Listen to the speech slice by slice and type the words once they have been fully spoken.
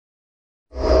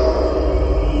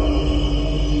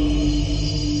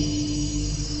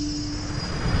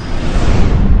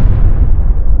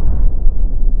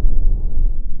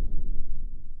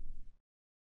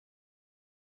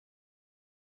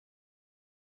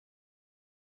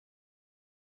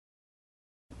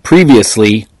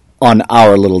Previously on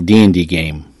our little D&D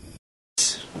game.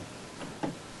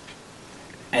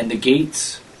 And the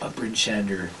gates of Bryn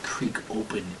Shander creak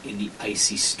open in the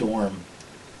icy storm,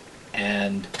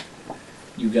 and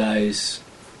you guys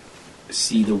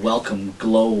see the welcome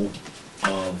glow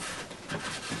of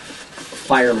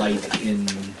firelight in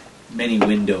many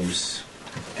windows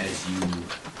as you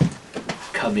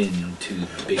come into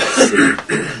the big city.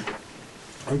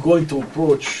 I'm going to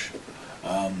approach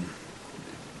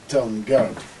town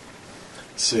guard.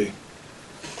 See,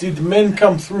 did men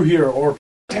come through here or...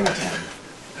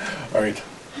 Alright.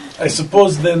 I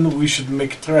suppose then we should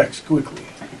make tracks quickly.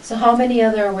 So how many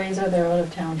other ways are there out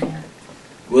of town here?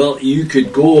 Well, you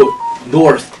could go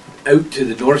north, out to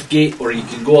the north gate, or you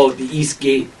can go out the east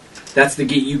gate. That's the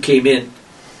gate you came in.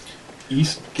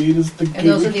 East gate is the gate? And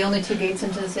those are the only two gates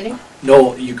into the city?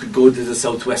 No, you could go to the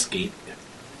southwest gate.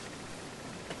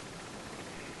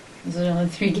 Is there only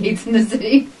 3 gates in the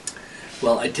city?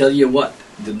 Well, I tell you what,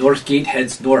 the north gate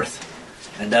heads north,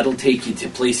 and that'll take you to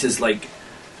places like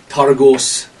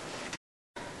Targos.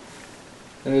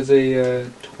 That is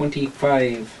a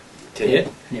 25 to hit.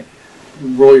 Yeah.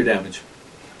 Roll your damage.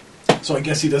 So I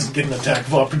guess he doesn't get an attack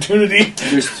of opportunity.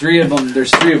 There's 3 of them.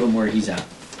 There's 3 of them where he's at.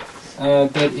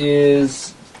 That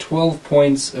is 12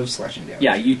 points of slashing damage.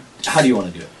 Yeah. You. How do you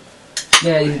want to do it?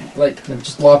 Yeah, you,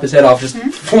 just lop his head off. Just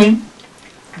boom.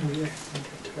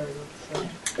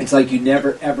 It's like you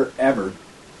never, ever, ever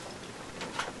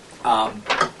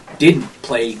didn't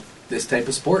play this type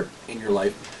of sport in your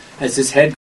life. As this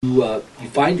head, you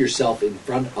find yourself in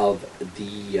front of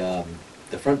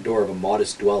the front door of a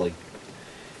modest dwelling,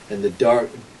 and the dog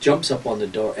jumps up on the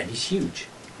door, and he's huge.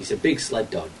 He's a big sled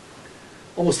dog,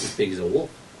 almost as big as a wolf,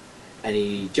 and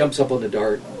he jumps up on the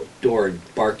door,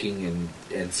 barking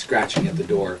and scratching at the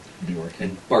door,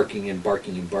 and barking and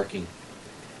barking and barking,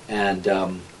 and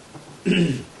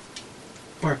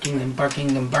barking and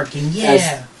barking and barking.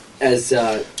 Yeah. As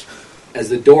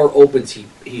the door opens,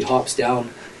 he hops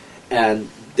down, and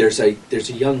there's a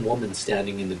young woman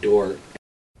standing in the door.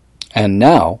 And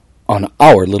now on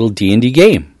our little D&D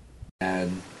game.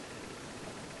 And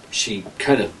she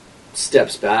kind of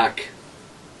steps back,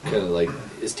 kind of like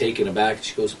is taken aback.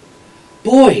 She goes,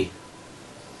 "Boy,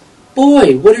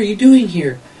 what are you doing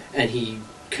here?" And he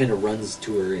kind of runs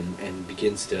to her and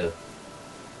begins to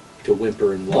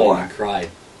whimper and whine and cry.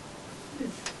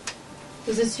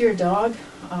 Was this your dog?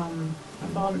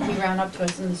 He ran up to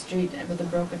us in the street with a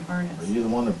broken harness. Are you the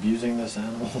one abusing this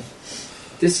animal?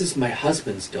 This is my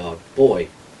husband's dog, Boy.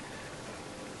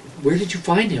 Where did you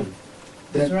find him?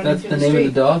 That's the name of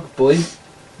the dog, Boy?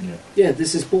 Yeah,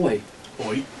 this is Boy.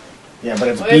 Boy. Yeah, but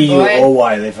it's Boy,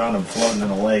 B-U-O-Y. They found him floating in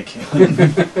a lake.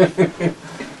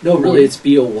 No, really, it's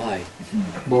B-O-Y.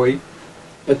 Boy.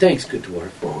 But thanks, good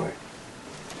dwarf. Boy.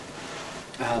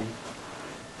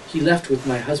 He left with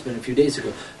my husband a few days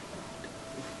ago.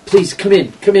 Please, come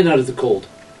in out of the cold.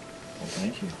 Well,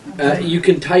 thank you. You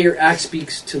can tie your axe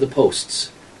beaks to the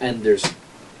posts, and there's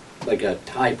like a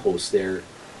tie post there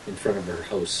in front of her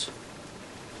house.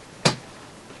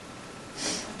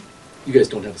 You guys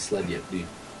don't have a sled yet, do you?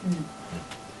 No.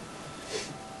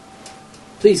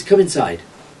 Please, come inside.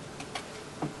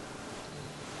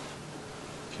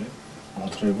 Okay. All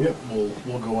 3 of you. Yep,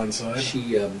 we'll go inside.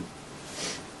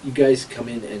 You guys come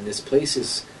in, and this place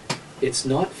it's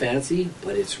not fancy,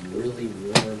 but it's really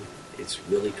warm. It's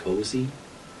really cozy.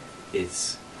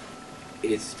 It's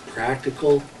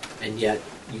practical, and yet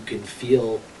you can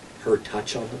feel her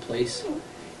touch on the place.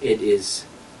 It's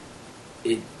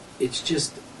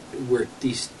just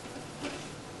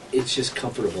it's just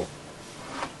comfortable.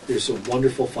 There's a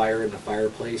wonderful fire in the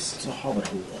fireplace. It's a hobbit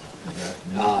hole.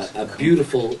 A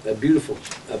beautiful,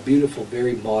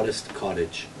 very modest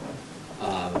cottage.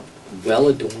 Well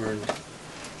adorned,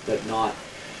 but not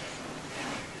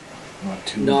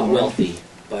wealthy,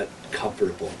 but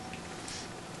comfortable.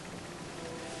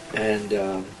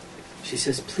 And she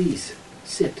says, "Please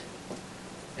sit."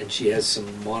 And she has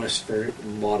some modest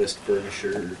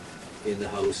furniture in the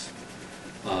house.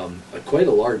 Quite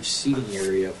a large seating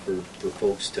area for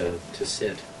folks to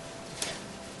sit.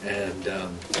 And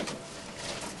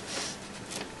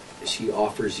she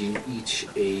offers you each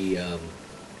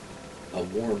a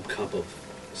warm cup of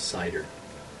cider.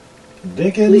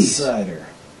 Dickens Please. cider.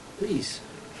 Please,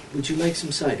 would you like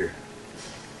some cider?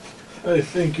 I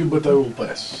thank you, but I will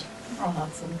pass. I'll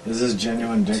have some. Is this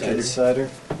genuine Dickens cider?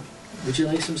 Would you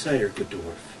like some cider, good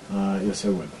dwarf? Yes, I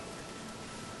would.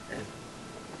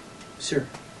 Sir,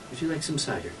 would you like some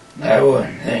cider? I would,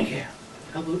 thank you.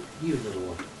 How about you, little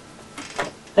one?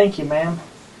 Thank you, ma'am.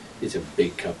 It's a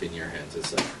big cup in your hands.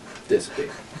 It's like this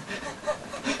big.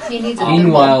 He needs a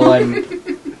Meanwhile, I'm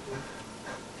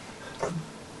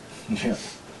Yeah.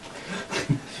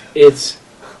 It's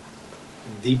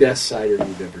the best cider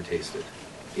you've ever tasted.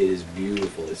 It is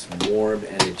beautiful. It's warm,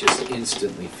 and it just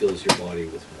instantly fills your body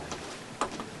with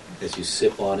warmth as you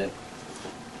sip on it.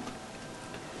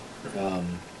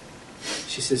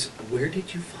 She says, "Where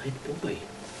did you find Boy?"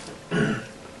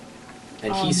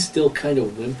 And he's still kind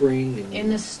of whimpering. And In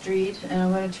the street, and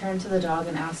I'm going to turn to the dog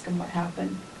and ask him what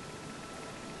happened.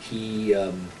 he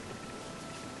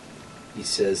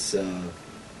says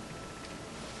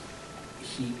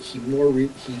he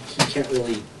can't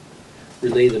really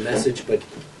relay the message, but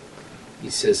he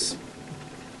says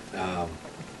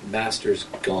Master's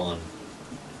gone.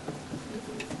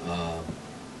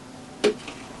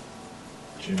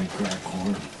 Jimmy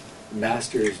Crackhorn.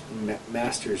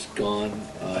 Master's gone.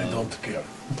 I don't care.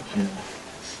 Yeah.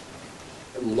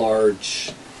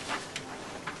 Large.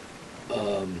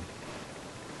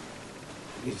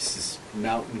 He says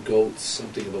mountain goats.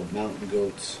 Something about mountain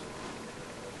goats.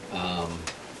 Bah.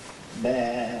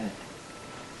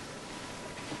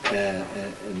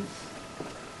 And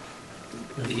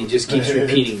he just keeps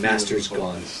repeating, "Master's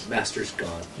gone. Master's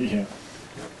gone." Yeah.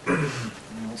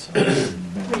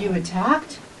 Were you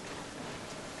attacked?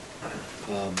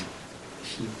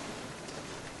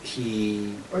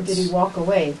 He Or did he walk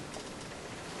away?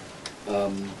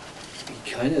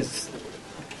 he kind of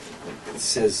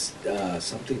says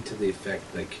something to the effect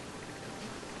like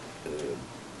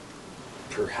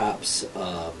perhaps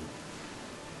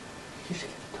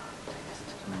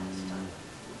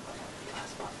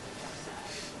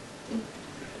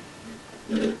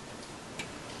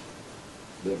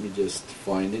let me just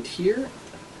find it here.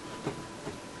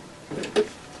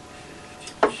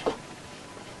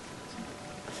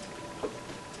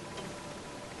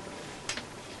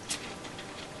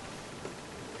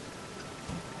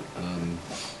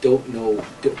 Don't know,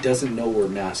 doesn't know where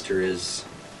Master is.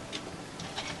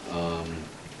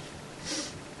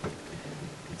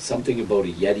 Something about a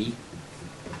Yeti.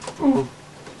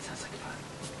 Sounds like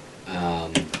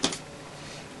fun.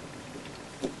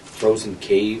 Frozen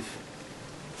cave.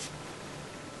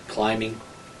 Climbing.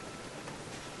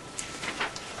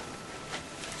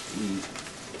 He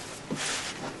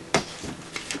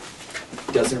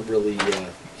doesn't really, he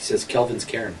says Kelvin's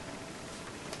Cairn.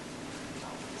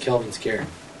 Kelvin's Cairn.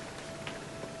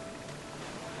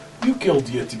 You killed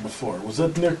Yeti before. Was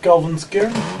that near Calvin's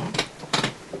Cairn?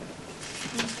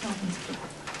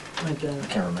 Like, I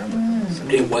can't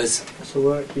remember. It was, so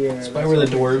we're here. It's by where the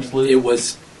dwarves live. it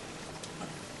was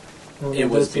Well, It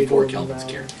was let's say before Golden Kelvin's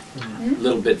Valley. Cairn. A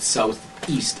little bit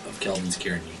southeast of Kelvin's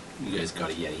Cairn. You guys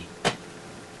got a Yeti.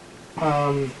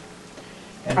 A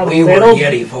And we were little-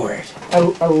 Yeti for it. A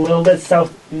little bit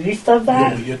southeast of You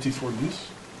that. have a Yeti for this?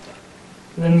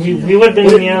 Then we would have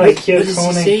been near like what is he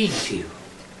Kirkonic. saying to you?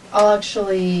 I'll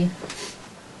actually...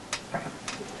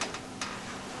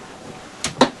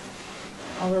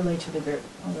 I'll relate to the group.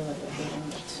 I'll relate to everything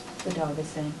that the dog is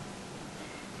saying.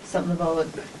 Something about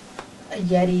a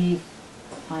Yeti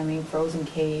climbing frozen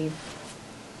cave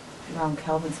around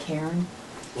Calvin's Cairn.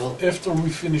 Well, After we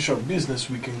finish our business,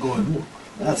 we can go and look.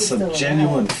 That's He's some still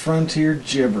genuine alive. frontier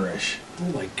gibberish. oh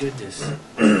my goodness.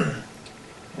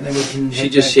 And then we can She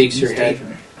head just back shakes to her East head.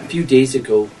 Haven. A few days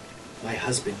ago, my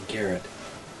husband, Garrett,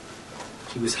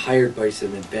 he was hired by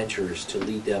some adventurers to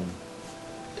lead them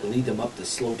up the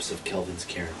slopes of Kelvin's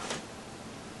Cairn.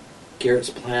 Garrett's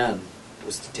plan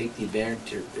was to take the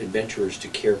adventurers to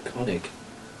Cair Konig,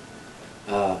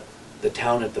 the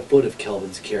town at the foot of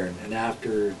Kelvin's Cairn, and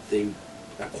after they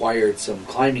acquired some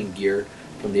climbing gear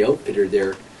from the outfitter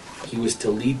there, he was to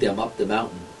lead them up the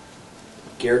mountain.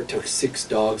 Garrett took 6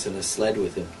 dogs and a sled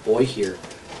with him. Boy here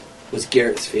was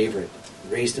Garrett's favorite,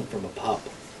 raised him from a pup.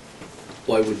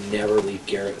 Boy would never leave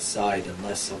Garrett's side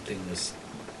unless something was...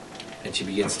 And she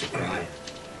begins to cry.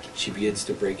 She begins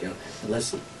to break out.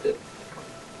 Unless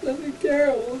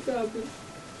Garrett won't happen.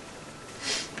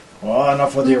 Well,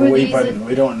 enough with Who your were weeping. these-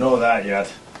 We don't know that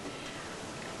yet.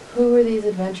 Who were these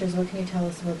adventures? What can you tell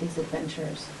us about these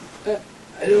adventures?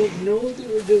 I don't know. They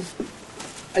were just...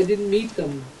 I didn't meet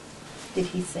them. Did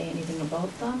he say anything about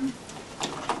them?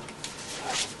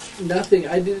 Nothing.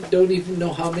 Don't even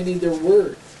know how many there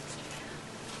were.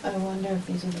 I wonder if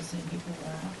these are the same people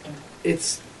we're after.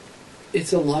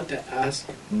 It's a lot to ask.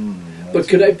 That's But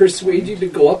could I persuade you to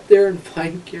go up there and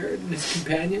find Garrett and his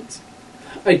companions?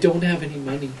 I don't have any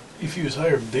money. If he was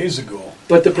hired days ago,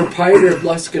 But the proprietor of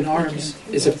Luskin Arms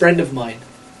is a friend of mine.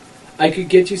 I could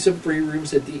get you some free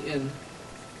rooms at the inn.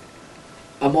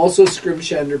 I'm also a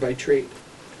scrimshander by trade.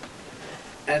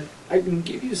 And I can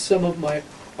give you some of my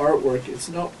artwork. It's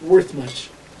not worth much.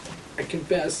 I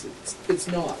confess, it's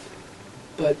not.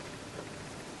 But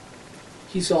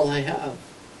He's all I have.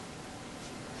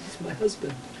 He's my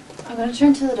husband. I'm going to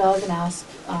turn to the dog and ask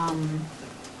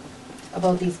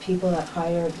about these people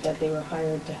that they were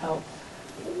hired to help.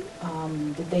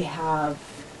 Did they have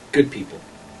Good people.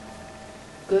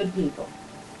 good people?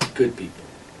 Good people.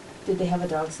 Did they have a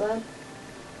dog sled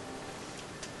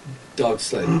Dog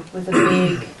sled. with a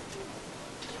big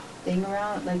thing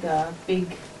around, like a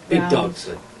big Big round, dog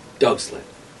sled. Dog sled.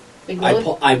 Big I load?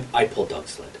 pull. I pull dog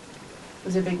sled.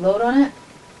 Was there a big load on it?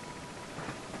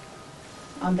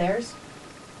 On theirs?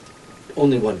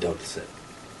 Only one dog sled.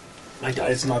 My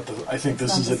dog. It's not the. I think It's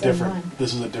this not is the a same different. one.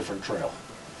 This is a different trail.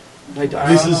 My dog.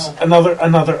 This is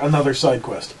another side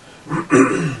quest.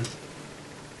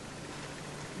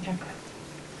 Okay.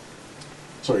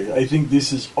 Sorry, I think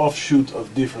this is offshoot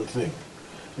of different thing.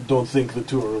 I don't think the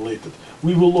two are related.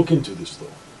 We will look into this though.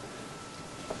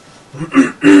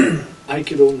 I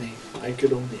could only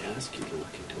ask you to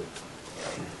look into it.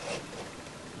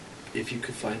 If you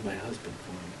could find my husband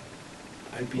for me,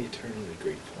 I'd be eternally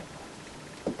grateful.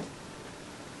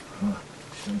 Huh.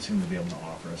 She doesn't seem to be able to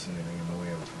offer us anything in the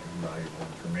way of valuable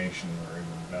information or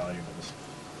even valuables.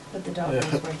 But the dog knows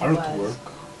where he Artwork. was.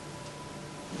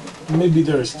 Maybe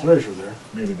there is treasure there.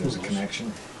 Maybe there's a Who knows?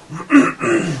 connection.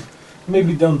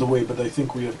 Maybe down the way, but I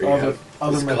think we have We other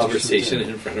have this matters to conversation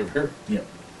attend. in front of her. Yep.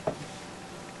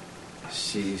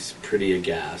 She's pretty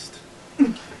aghast.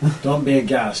 Don't be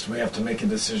aghast. We have to make a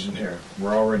decision here.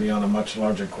 We're already on a much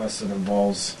larger quest that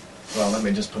involves, well, let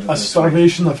me just put it A this way.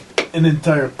 starvation of an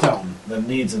entire town. The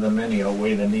needs of the many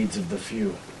outweigh the needs of the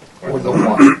few. Or the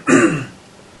one.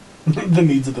 The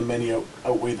needs of the many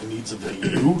outweigh the needs of the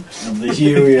few. Of the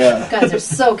few, yeah. You guys are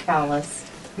so callous.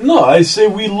 No, I say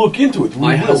we look into it. We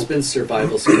My will. husband's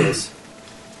survival skills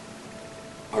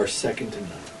are second to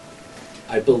none.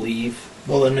 I believe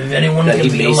Well, then if anyone that can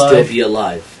he be may alive, still be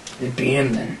alive. it'd be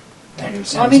him then. Then it Well, I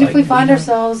sounds mean, if like we find don't-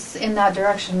 ourselves in that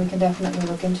direction, we can definitely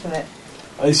look into it.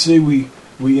 I say we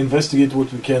investigate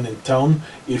what we can in town.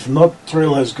 If not,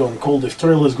 Trail has gone cold. If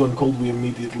Trail has gone cold, we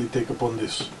immediately take upon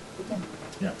this.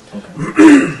 Yeah,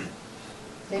 okay.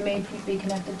 They may be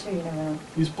connected too, you never know.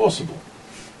 It's possible.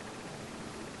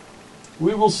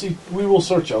 We will see. We will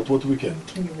search out what we can.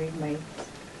 Can you read my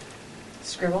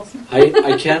scribbles?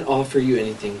 I can't offer you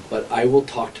anything, but I will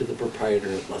talk to the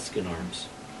proprietor at Luskin Arms.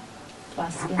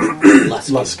 Luskin. Luskin.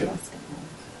 Luskin. Luskin.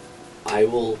 I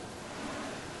will.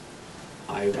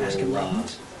 Baskin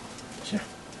Robbins? Yeah.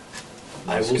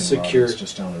 I will Baskin secure. Robbins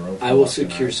just down the road. I from will us,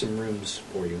 secure and some rooms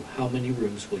for you. How many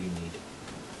rooms will you need?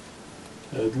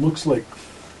 It looks like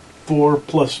 4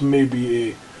 plus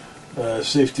maybe a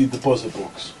safety deposit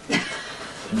box.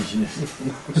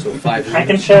 So 5 rooms. I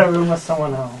can share a room with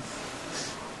someone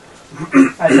else.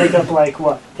 I take up like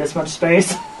what? This much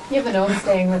space? You have an own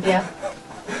staying with you.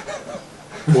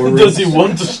 4 rooms. Does he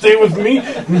want to stay with me?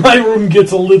 My room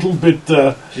gets a little bit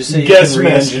Did you say you gas can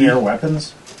mask. re-engineer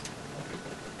weapons?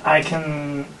 I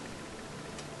can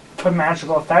put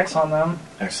magical effects on them.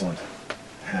 Excellent.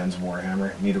 Hans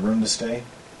Warhammer. Need a room to stay?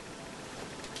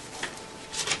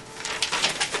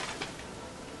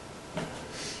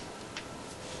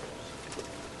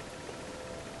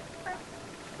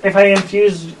 If I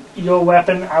infuse your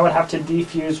weapon, I would have to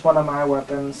defuse one of my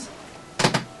weapons.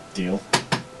 Deal.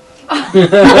 No.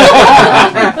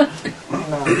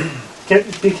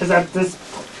 Because at this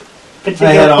I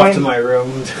particular head off point, to my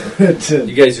room You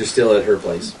to... guys are still at her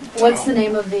place. What's the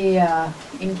name of the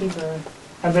innkeeper?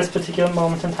 at this particular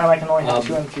moment in time, I can only have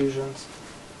 2 Um, infusions.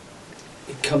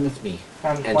 Come with me.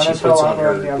 And and one she is her puts on longer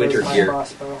her and the other winter is my gear.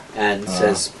 crossbow. And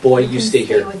says, "Boy, you can stay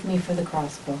here." with me for the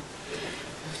crossbow.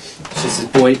 She says,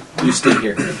 "Boy, you stay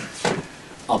here.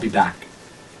 I'll be back."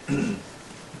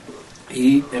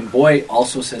 Boy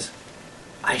also says,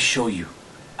 "I show you.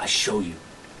 I show you."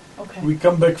 Okay. We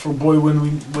come back for Boy when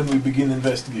we begin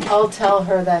investigation. I'll tell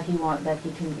her that he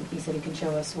said he can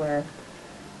show us where.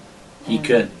 He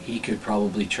could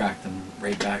probably track them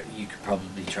right back. You could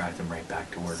probably track them right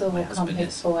back to where So my we'll come husband pick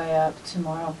is. Boy up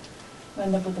tomorrow. We'll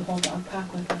end up with the whole dog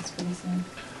pack with us pretty soon.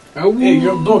 Hey,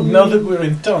 your dog. Now that we're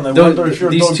in town, I No, wonder if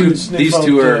your dog could sniff these out.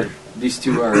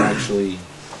 two are actually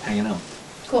hanging out.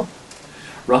 Cool.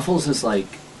 Ruffles is like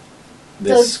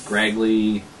this Does-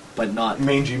 scraggly, but not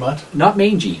mangy mutt.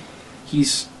 mangy. He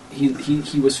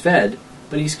was fed,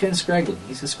 but he's kind of scraggly.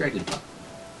 He's a scraggly pup.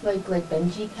 Like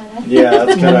Benji kind of. Yeah,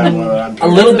 that's kind of what I'm A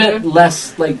little bit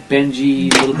less like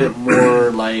Benji, a little bit more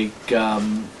like I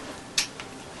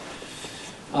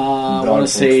want to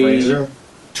say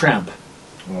Tramp.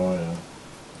 Oh, yeah.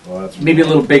 Well, that's... Maybe a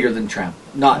little bigger than Tramp.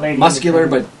 Not Maybe muscular,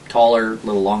 between- but taller, a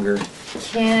little longer.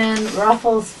 Can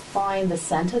Ruffles find the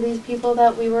scent of these people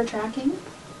that we were tracking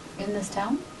in this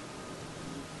town?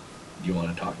 Do you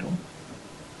want to talk to him?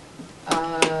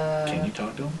 Can you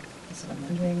talk to him? That's what I'm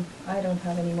wondering. I don't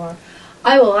have any more.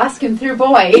 I will ask him through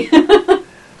boy.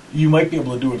 You might be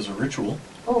able to do it as a ritual.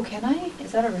 Oh, can I?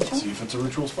 Is that a ritual? See if it's a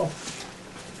ritual spell.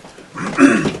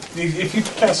 If you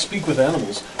cast speak with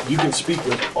animals, you can speak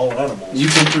with all animals. You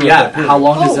can. throughout Yeah. that period. How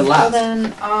long does it Well last? then,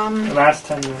 The last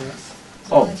 10 minutes.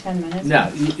 it's Oh. only 10 minutes. Yeah,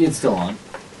 it's still on.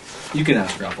 You can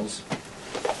ask Ruffles.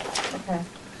 Okay.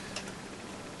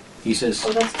 He says,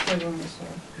 Oh, that's clear when we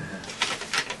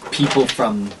saw. people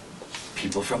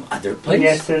from other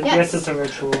places. Yes, it's a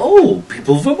ritual. Oh,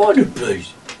 people from other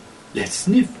places. Let's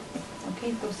sniff.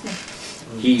 Okay, go sniff.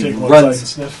 He Take one runs. side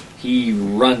and sniff. He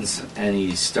runs and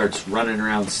he starts running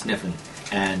around sniffing,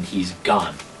 and he's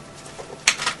gone.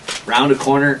 Round a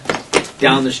corner,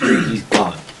 down the street, he's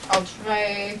gone. I'll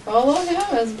try follow him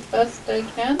as best I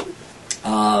can.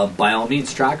 By all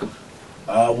means, track him.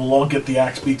 We'll all get the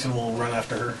axe beaks and we'll run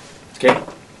after her. Okay,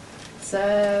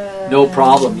 So, no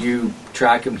problem. You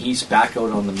track him. He's back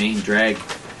out on the main drag,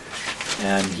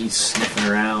 and he's sniffing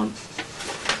around,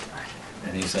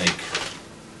 and he's like,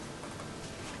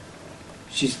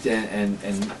 and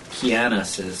Kiana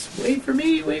says, wait for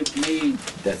me.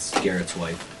 That's Garrett's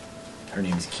wife. Her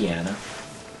name is Kiana.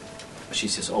 She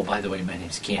says, oh, by the way, my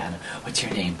name's Kiana. What's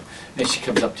your name? And she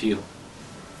comes up to you.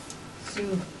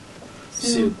 Sue.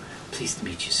 Sue. Pleased to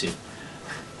meet you, Sue.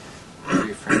 Who are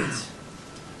your friends?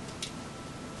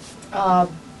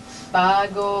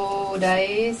 Bago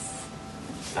Dice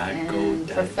Bago and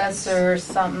Dice. Professor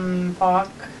something Pock.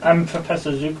 I'm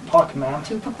Professor Zook Pock, ma'am.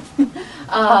 Two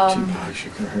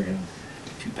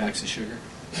packs of sugar.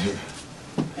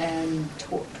 And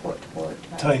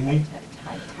Tiny.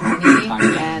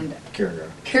 Tiny and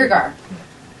Kirgar.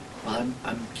 Well,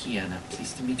 I'm Kiana.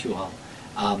 Pleased to meet you all.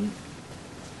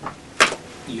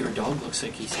 Your dog looks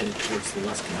like he's headed towards the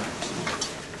Luskin Arms.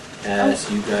 As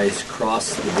you guys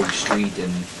cross the big street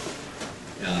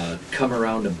and come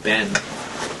around a bend,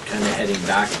 kind of heading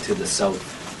back to the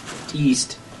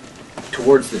southeast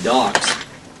towards the docks,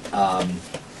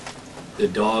 the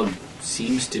dog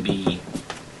seems to be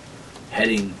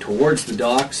heading towards the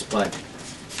docks, but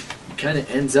it kind of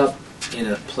ends up in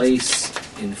a place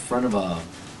in front of a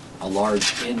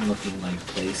large inn-looking like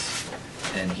place,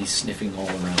 and he's sniffing all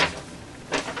around.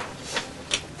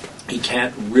 He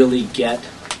can't really get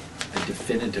a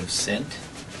definitive scent,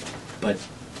 but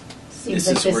Seems This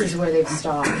like is this where- is where they've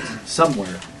stopped.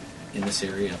 somewhere in this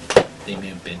area they may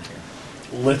have been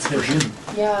here. Let's head in.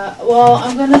 Yeah, well,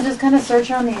 I'm gonna just kind of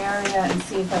search around the area and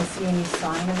see if I see any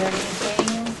sign of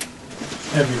anything.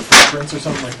 Heavier footprints or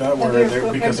something like that, where Heavier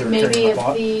they're because they're footprints, carrying maybe a if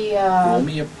pot. the Roll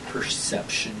me a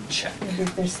perception check. maybe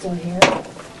if they're still here.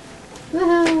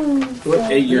 Woohoo!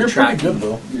 Hey, you're You're pretty tracking. good,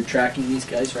 though. You're tracking these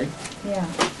guys, right? Yeah,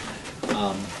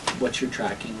 What's your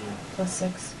tracking?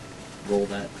 +6. Roll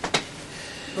that.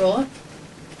 Roll it.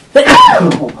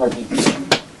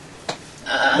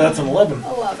 That's an 11.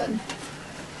 11.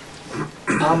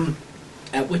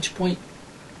 At which point,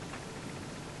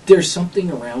 there's something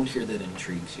around here that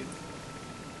intrigues you.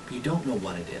 You don't know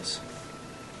what it is.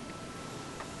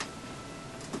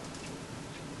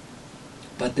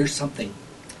 But there's something.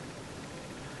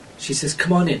 She says,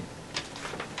 come on in.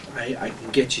 I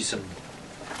can get you some.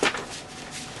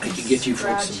 I can get you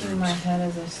folks some Scratching my rooms. head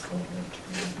as I slowly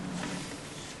turn.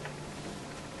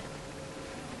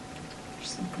 There's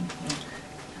something here.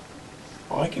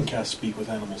 Oh, I can cast speak with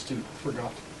animals too.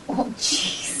 Forgot. Oh,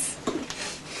 jeez.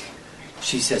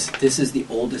 She says, this is the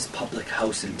oldest public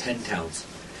house in Ten Towns.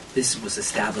 This was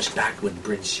established back when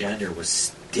Bryn Shander was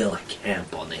still a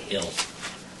camp on the hill.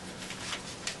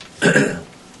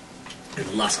 And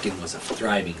Luskin was a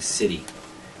thriving city.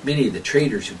 Many of the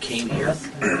traders who came here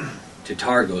to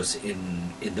Targos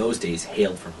in those days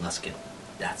hailed from Luskin.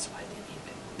 That's why they named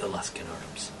it the Luskin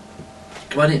Arms.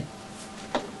 Come on in.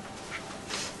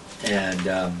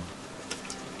 And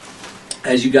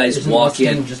as you guys Isn't walk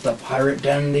Luskin in, just a pirate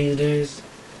den these days?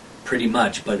 pretty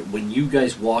much, but when you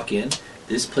guys walk in,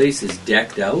 this place is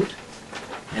decked out,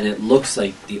 and it looks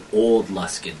like the old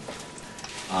Luskin.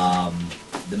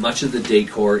 Much of the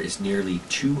decor is nearly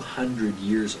 200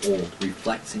 years old,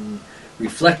 reflecting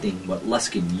what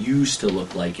Luskin used to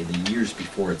look like in the years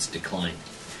before its decline.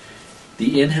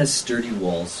 The inn has sturdy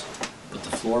walls, but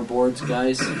the floorboards,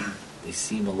 guys, they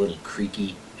seem a little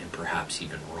creaky and perhaps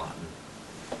even rotten.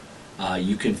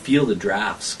 You can feel the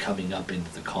drafts coming up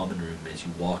into the common room as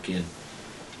you walk in,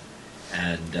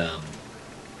 and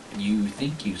you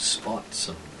think you spot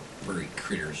some furry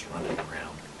critters running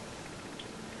around.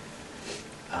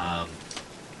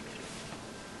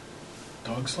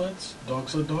 Dog sleds? Dog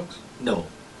sled dogs? No,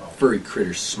 furry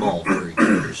critters, small furry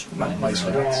critters running Mice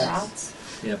around. rats. Rats.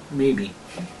 Yeah, maybe.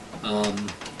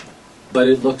 But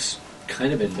it looks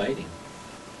kind of inviting.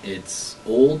 It's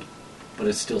old, but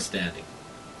it's still standing.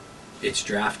 It's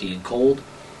drafty and cold,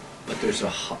 but there's a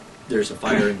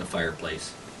fire in the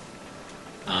fireplace.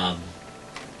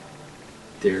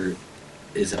 There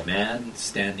is a man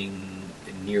standing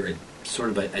near it, sort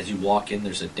of as you walk in.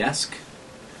 There's a desk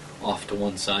off to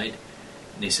one side,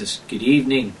 and he says, "Good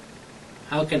evening.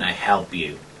 How can I help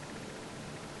you?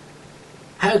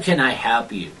 How can I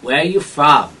help you? Where are you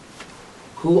from?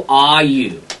 Who are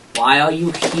you? Why are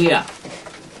you here?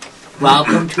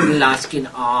 Welcome to the Luskin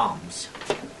Arms.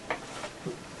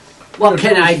 What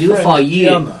can I do for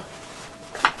you?"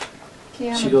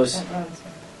 Kiana, She goes- that runs.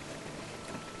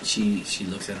 She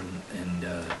looks at him and,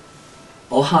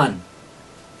 Ohan,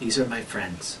 these are my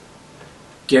friends.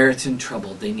 Garrett's in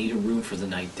trouble. They need a room for the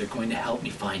night. They're going to help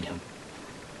me find him.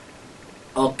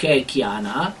 Okay,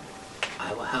 Kiana.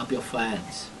 I will help your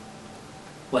friends.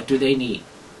 What do they need?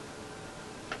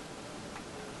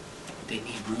 They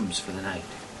need rooms for the night.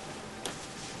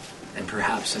 And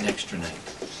perhaps an extra night.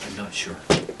 I'm not sure.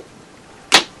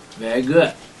 Very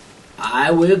good.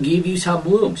 I will give you some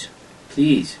rooms.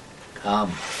 Please,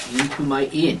 come into my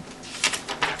inn.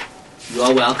 You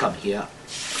are welcome here.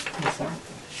 What's that?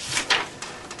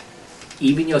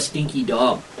 Even your stinky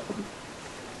dog.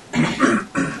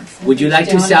 Would you like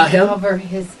to sell him? Cover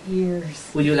his ears.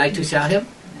 Would you like to sell him?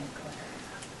 Oh my God.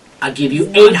 I'll give you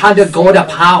He's not 800 for gold a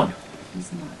sale. pound.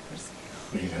 He's not for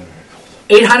sale.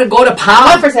 800 gold a Not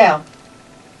pound. for sale.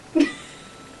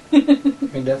 I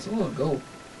mean, that's a lot of gold.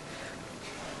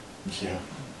 Yeah.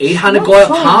 800 Not gold a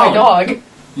selling my pound. dog.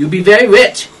 You'll be very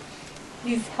rich.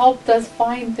 He's helped us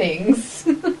find things.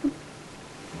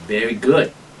 Very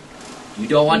good. You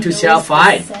don't want He to sell, knows the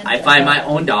fine. scent I of find my that.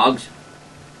 own dogs.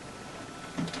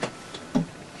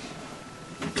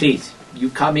 Please, you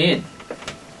come in.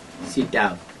 Sit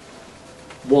down.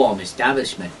 Warm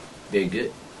establishment. Very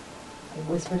good. I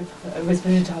whispered to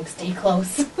the dog, stay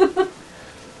close.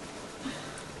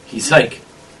 He's like,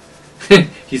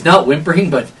 he's not whimpering,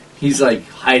 but he's like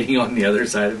hiding on the other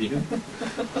side of you.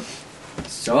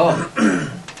 So,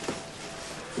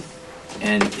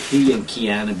 and he and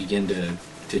Kiana begin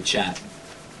to chat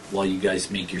while you guys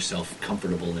make yourself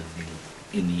comfortable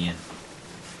in the inn.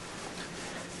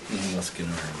 In Luskin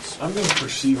Arms. I'm going to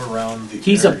perceive around the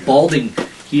He's area.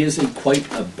 He is quite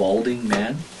a balding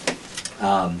man.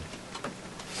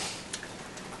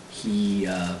 He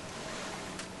kind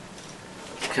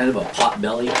of a pot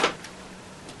belly.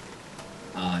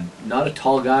 Not a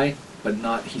tall guy, but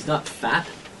he's not fat.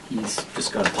 He's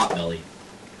just got a pot belly.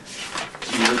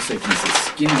 He looks like he's a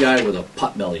skinny guy with a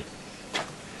pot belly.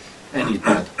 And he's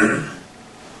bald.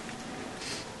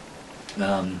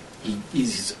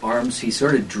 His arms, he's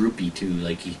sort of droopy too,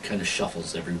 like he kind of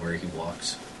shuffles everywhere he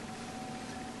walks.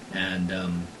 And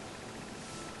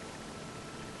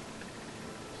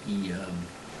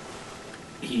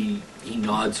he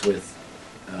nods with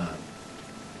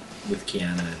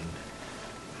Kiana,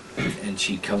 and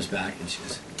she comes back and she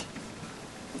says,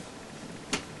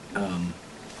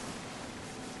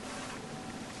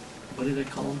 what did I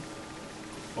call him?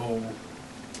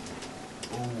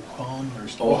 Ohan or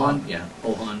Ohan? Yeah,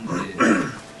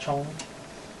 Ohan. Chong.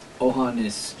 Ohan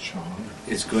is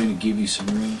going to give you some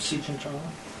rooms. Cheech and Chong.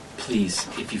 Please,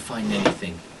 if you find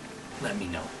anything, let me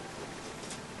know.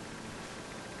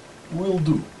 Will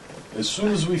do. As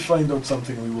soon as we find out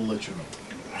something, we will let you know.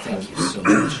 Thank you so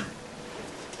much.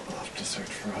 I'll have to search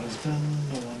for a husband,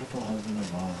 a wonderful husband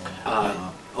of all.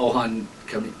 Ohan,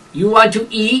 come in. You want to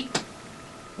eat?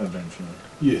 Eventually.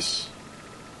 Yes.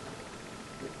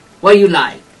 What you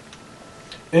like?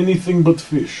 Anything but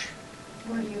fish.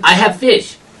 What do you I have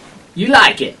fish. You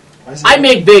like it? Why is I it-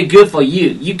 make very good for you.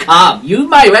 You come. You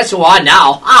my restaurant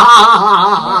now.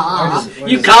 why does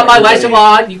You come my everybody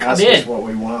restaurant. You come ask us in. what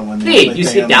we want when the Please, only you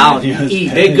thing sit on the down. menu is Eat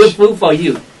very fish? good food for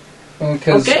you.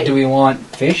 Because Okay. do we want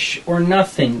fish or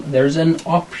nothing? There's an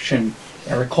option.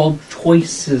 They're called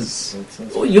choices.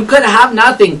 That's Well, you could have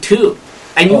nothing too,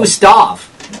 and you Oh. would starve.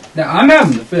 Now I'm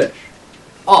having the fish.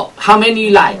 Oh, how many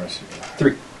you like?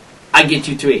 3. I get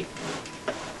you 3.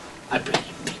 I bring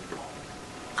you big bowl.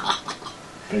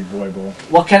 Big boy bowl.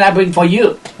 What can I bring for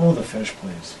you? Oh, the fish,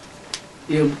 please.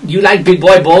 You like big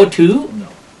boy bowl too? No.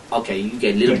 Okay, you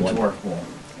get little Big boy. dwarf bowl.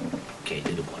 Okay,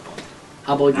 little boy bowl.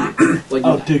 How about you? What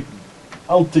you like?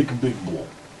 I'll take a big bowl.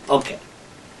 Okay.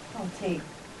 I'll take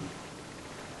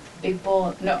big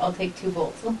bowl. No, I'll take 2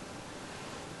 bowls.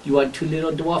 You want 2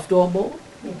 little dwarf door bowl?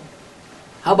 Yeah.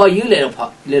 How about you,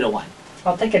 little one?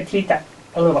 I'll take a tita.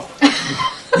 A little.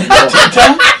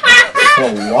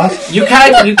 For what? You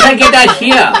can't get that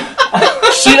here.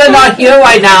 Sheila not here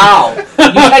right now.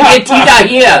 You can't get Tita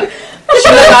here.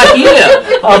 Sheila not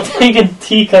here. I'll take a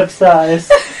teacup size.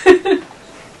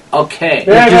 Okay.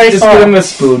 Very, very Just small. give him a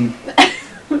spoon.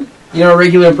 You know, a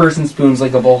regular person spoon's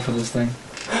like a bowl for this thing.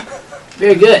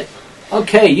 Very good.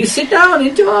 Okay, you sit down,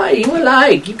 enjoy. You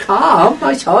like. You come.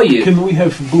 I saw you. Can we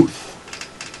have booth?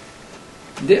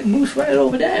 That moves right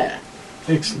over there.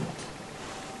 Excellent.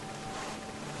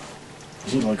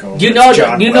 You know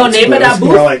name of that booth?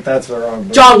 More like that's the wrong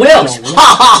booth. John Wilkes. Ha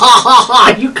ha ha ha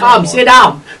ha. You come. Sit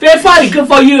down. Very funny. Good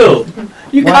for you.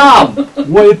 You come.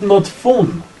 Why it not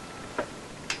phone?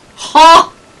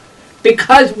 Ha.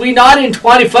 Because we're not in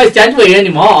 21st century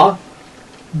anymore.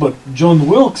 But John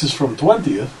Wilkes is from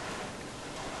 20th.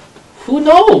 Who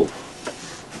knows?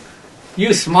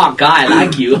 You smart guy, I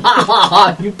like you. Ha ha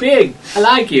ha, you big. I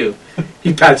like you.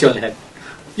 He pats you on the head.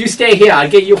 You stay here, I'll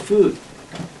get your food.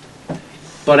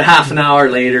 About a half an hour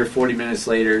later, 40 minutes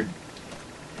later,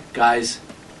 guys,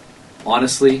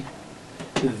 honestly,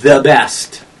 the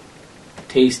best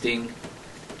tasting,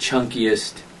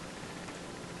 chunkiest,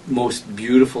 most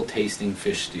beautiful tasting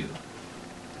fish stew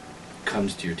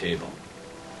comes to your table.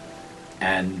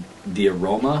 And the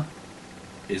aroma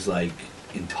is like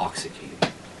intoxicating.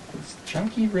 Is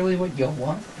chunky really what you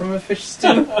want from a fish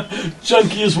stew?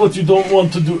 Chunky is what you don't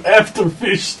want to do after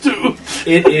fish stew.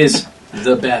 It is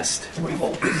the best.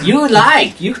 You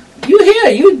like you here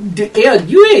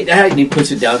you eat. And he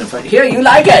puts it down in front. Here you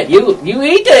like it. You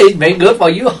eat it. It's very good for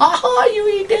you. Ha ha. You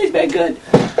eat it. It's very good.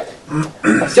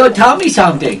 So tell me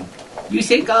something. You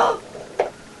single?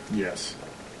 Yes.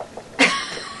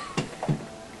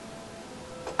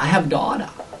 I have a daughter.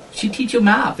 She teach you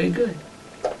math. Very good.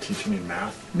 Teach me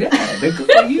math. Yeah, very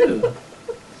good for you.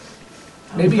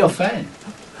 Maybe your friend.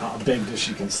 How big does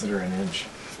she consider an inch?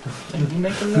 You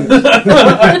make a note.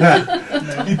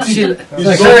 She,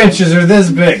 Like her inches are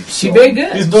this big. she very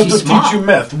good. He's not She's to smart. teach you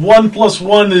math. 1 +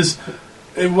 1 is,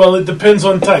 well, it depends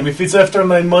on time. If it's after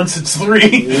 9 months, it's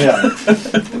 3. Yeah.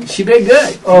 She very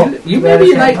good. Oh, you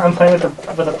maybe like, I'm playing with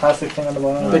the plastic thing on the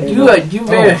bottom. but you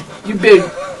very you big.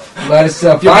 That is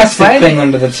a plastic excited. thing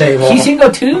under the table. She single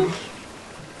too?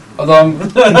 Although I'm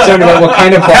concerned about what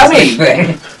kind of plastic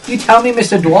thing. You tell me,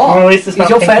 Mr. Well, at Dwarf. least it's Is not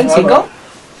your pink friend rubber.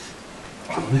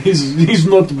 single? He's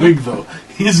not big, though.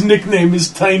 His nickname is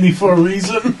Tiny for a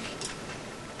reason.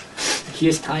 He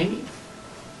is tiny.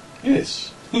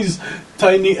 Yes. He's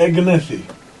Tiny Agnethi.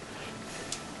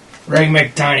 Ray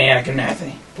McTiny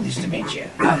Akanathi. Pleased to meet you.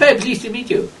 I'm very pleased to meet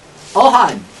you.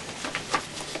 Ohan.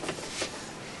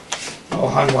 Oh,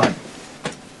 Han one.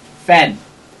 Fan.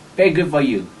 Very good for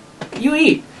you. You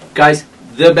eat. Guys,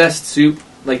 the best soup,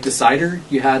 like the cider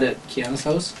you had at Kiana's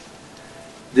house,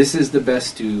 this is the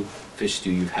best fish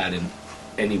stew you've had in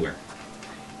anywhere.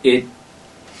 It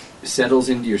settles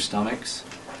into your stomachs,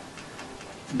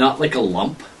 not like a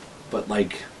lump, but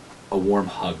like a warm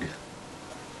hug.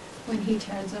 When he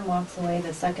turns and walks away,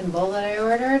 the second bowl that I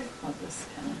ordered, I'll just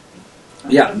kind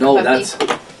of... Yeah, no, that's...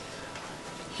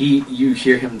 You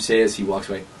hear him say as he walks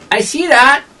away, I see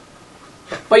that,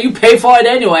 but you pay for it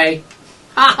anyway.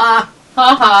 Ha ha.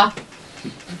 Ha ha.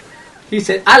 He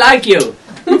said, I like you.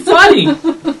 You're funny.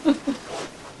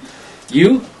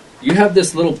 You have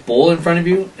this little bowl in front of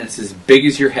you, and it's as big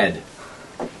as your head.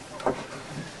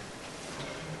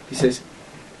 He says,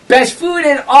 best food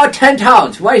in all 10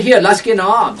 towns, right here, Luskin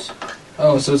Arms.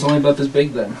 Oh, so it's only about this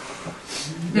big then.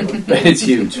 But it's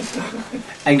huge.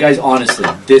 And guys, honestly,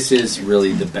 this is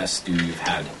really the best stew you've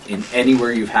had. In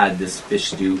anywhere you've had this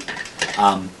fish stew.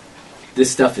 This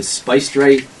stuff is spiced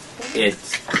right.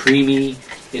 It's creamy.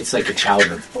 It's like a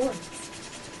chowder.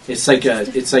 It's like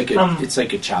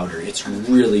a chowder. It's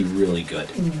really, really good.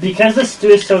 Because the stew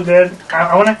is so good,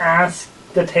 I want to ask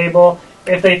the table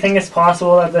if they think it's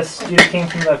possible that the stew came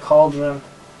from the cauldron.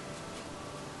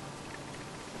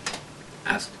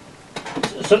 Ask.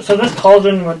 So this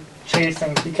cauldron would change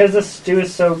things. Because the stew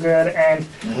is so good and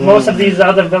most of these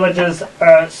other villages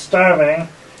are starving.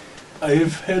 I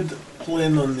have had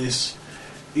plan on this.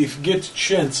 If get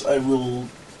chance, I will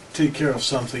take care of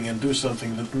something and do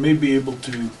something that may be able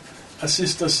to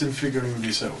assist us in figuring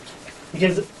this out.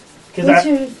 Because What's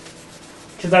your...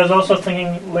 I was also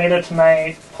thinking later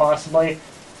tonight, possibly,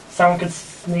 someone could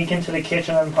sneak into the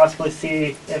kitchen and possibly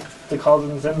see if the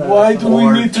cauldron's in there. Why do we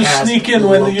Or need to cast sneak in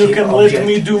when you locate can let object.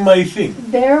 me do my thing?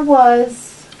 There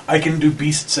was... I can do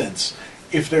beast sense.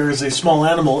 If there is a small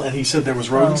animal and he said there was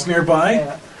rodents nearby,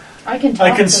 Yeah. I can I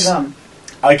talk can to them.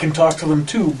 I can talk to them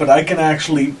too, but I can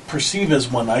actually perceive as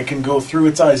one. I can go through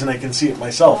its eyes and I can see it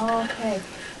myself. Oh, okay.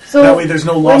 So That way there's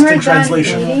no lost in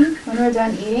translation. When we're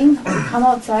done eating, come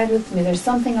outside with me. There's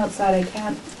something outside I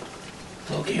can't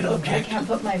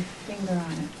put my finger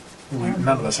on it.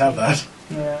 None of us have that.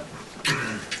 Yeah.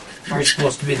 You're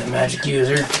supposed to be the magic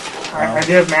user. I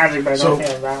do have magic, but I So- don't think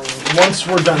I have that one. Once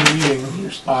we're done eating,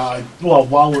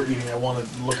 while we're eating, I want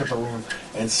to look at the room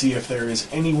and see if there is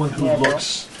anyone who Yeah,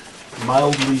 looks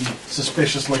mildly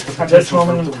suspicious, like the At this potential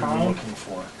moment group in that we were time? looking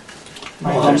for.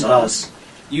 Well, there's us.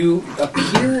 You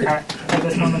appear. At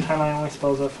this moment in time, I only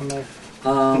suppose that from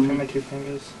between my two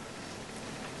fingers.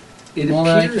 It Well,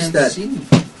 I appears can't that see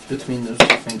between those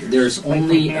two fingers. there's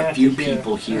only Yeah, a few yeah.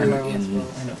 people here I know, in.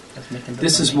 I know. That's making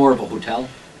This is more of a hotel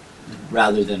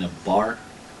rather than a bar.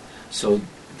 So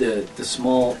the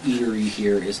small eatery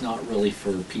here is not really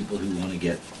for people who want to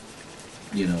get,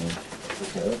 you know.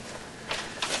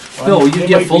 No, you They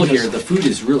get might full be here. just- The food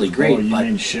is really Oh, great, you but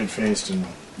mean shit-faced and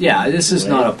yeah, this is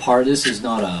not a part. This is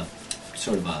not a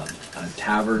sort of a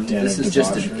tavern. Den This of is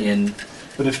just an debauchery. inn.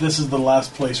 But if this is the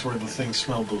last place where the thing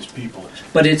smelled those people,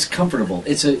 But it's comfortable.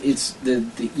 It's the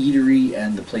eatery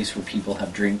and the place where people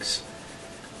have drinks,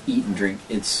 eat and drink.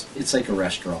 It's like a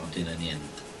restaurant in an inn.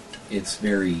 It's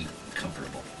very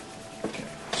comfortable.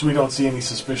 so we don't see any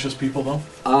suspicious people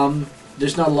though.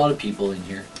 There's not a lot of people in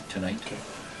here tonight.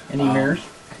 Any mirrors?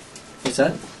 What's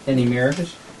that? Any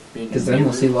mirrors? Because then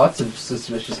we'll see lots of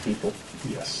suspicious people.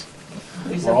 Yes.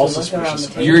 We just We're have all to look around suspicious.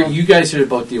 the table. You guys are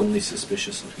about the only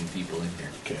suspicious looking people in here.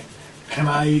 Okay. Can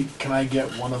I get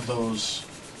one of those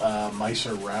mice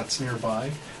or rats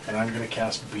nearby, and I'm going to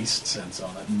cast Beast Sense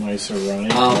on it. mice are running.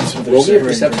 That's what they're Roll me a saying.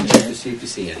 perception check to see if you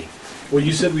see any. Well,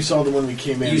 you said we saw them when we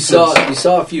came in. You so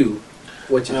saw a few.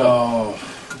 What you thought?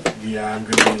 Oh, yeah, I'm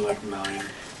going to be like 9.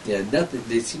 Yeah, nothing.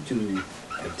 They seem to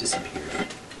have disappeared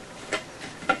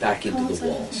back into the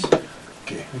walls.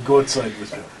 Okay, go outside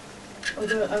with him. I'm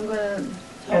gonna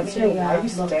Yeah, help it's me your, why are you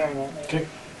look. staring at me? Okay.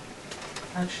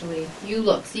 Actually, you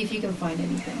look. See if you can find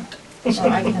anything. Or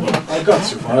I can look. I got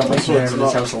survival, so it's this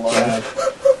not house alive.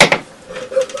 bad.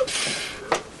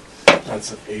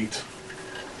 That's an 8.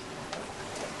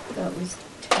 That was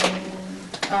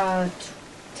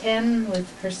 10 with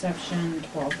perception,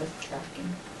 12 with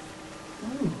tracking.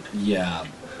 Yeah,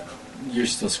 you're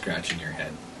still scratching your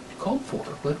head. Called for.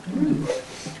 But,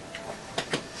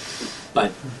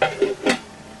 But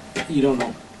you don't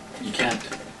know. You can't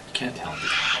tell.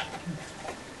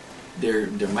 There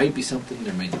might be something.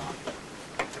 There might not.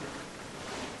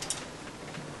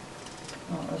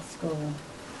 Well, let's go.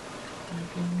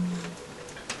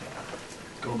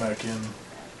 Go back in.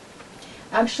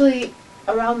 Actually,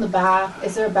 around the back,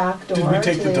 is there a back door? Did we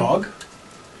take to the dog?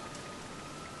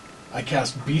 I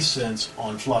cast Beast Sense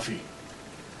on Fluffy.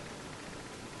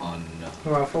 On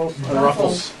Ruffles?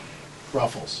 Ruffles.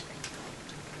 Ruffles.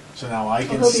 So now I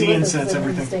can He'll be see with and us, sense so we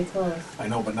can everything. Stay close. I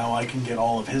know, but now I can get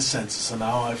all of his senses. So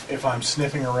now if I'm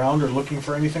sniffing around or looking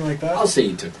for anything like that, I'll say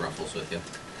you took Ruffles with you.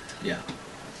 Yeah.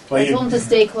 well, I told him to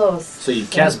stay close. So you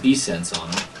cast Beast Sense on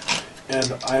him.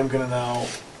 and I'm gonna now.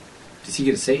 Does he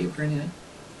get a save or anything?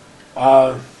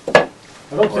 I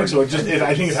don't think so. I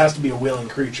think it has to be a willing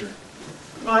creature.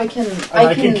 I can. And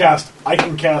I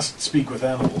can cast Speak with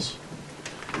Animals.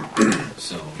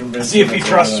 So Convince See if him he that's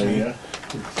trusts a good me. idea.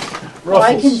 Well,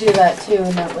 I Ruffles. can do that too,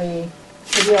 and that way,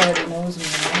 because he already knows me,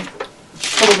 right?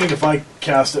 But I mean, if I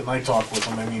cast it and I talk with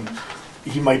him, I mean,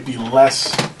 he might be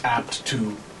less apt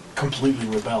to completely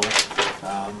rebel.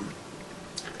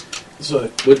 So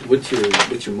what's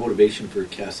your motivation for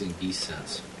casting Beast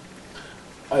Sense?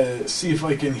 see if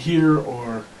I can hear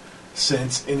or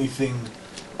sense anything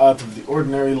out of the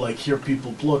ordinary, like hear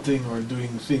people plotting or doing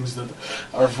things that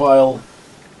are vile.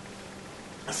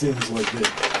 Things like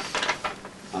that.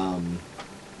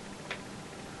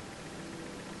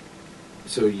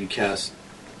 So you cast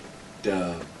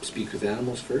Speak with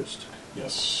Animals first?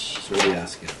 Yes. So what are you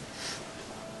asking?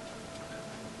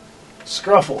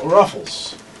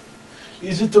 Ruffles.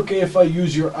 Is it okay if I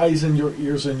use your eyes and your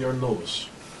ears and your nose?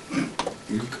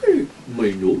 You can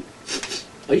my nose.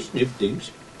 I sniff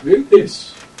things. Very good.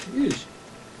 Yes. Yes.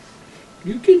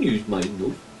 You can use my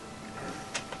nose.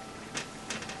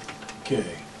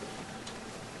 Okay.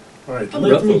 All right. I'm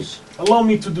Ruffles. Allow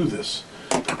me to do this.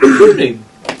 What's your name?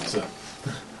 So,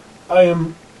 I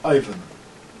am Ivan.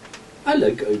 I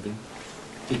like Ivan.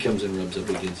 He comes and rubs up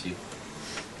against you.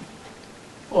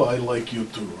 Oh, I like you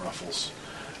too, Ruffles.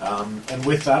 And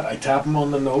with that, I tap him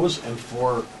on the nose, and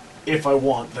if I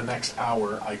want, the next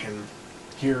hour, I can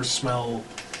hear, smell,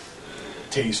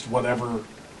 taste, whatever,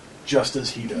 just as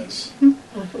he does.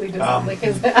 Hopefully, he doesn't lick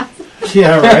his ass.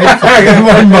 Yeah, right. I got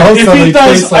my mouth If suddenly he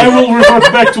does, tastes like, I will revert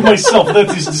back to myself.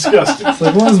 That is disgusting. it's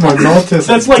like, what is my mouth taste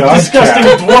That's like dog disgusting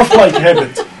cat? dwarf-like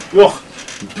habit. Ugh.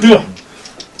 Ugh.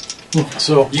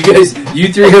 So You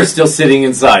three are still sitting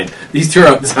inside. These two are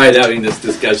outside having this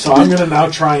discussion. So I'm gonna now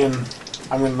try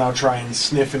and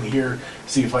sniff and hear,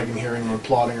 see if I can hear anyone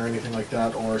plotting or anything like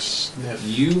that, or sniff.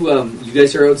 You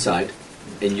guys are outside,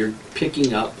 and you're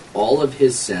picking up all of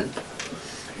his scent.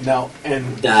 Now,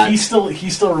 and That- he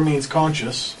still remains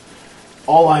conscious.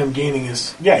 All I am gaining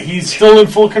is, he's still in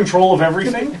full control of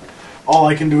everything. All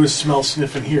I can do is smell,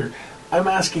 sniff, and hear. I'm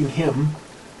asking him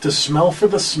to smell for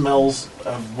the smells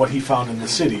of what he found in the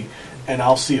city, and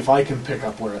I'll see if I can pick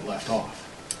up where it left off.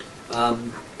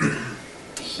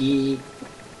 He,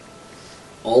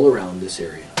 all around this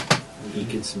area, he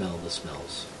can smell the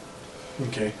smells.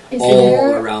 Okay. Is All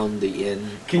there around the inn.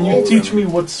 Can all you teach around- me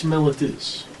what smell it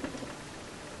is?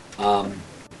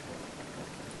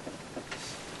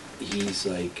 He's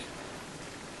like,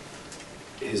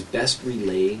 his best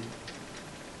relaying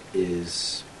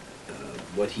is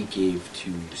what he gave to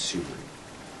Subaru.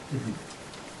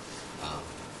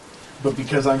 But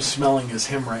because I'm smelling as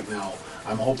him right now,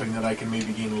 I'm hoping that I can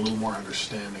maybe gain a little more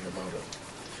understanding about it.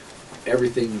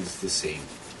 Everything's the same.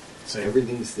 Say,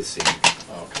 Everything's the same.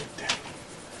 okay, damn.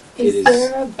 is it is-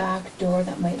 there a back door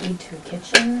that might lead to a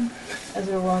kitchen as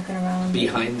we're walking around?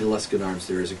 Behind the Luskin Arms,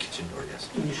 there is a kitchen door, yes.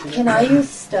 Can I use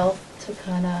stealth to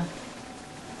kind of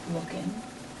look in?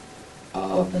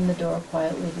 Open the door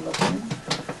quietly to look in?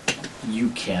 You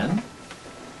can.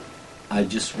 I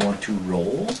just want to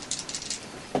roll.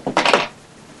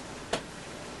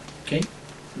 Okay.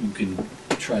 You can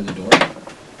try the door.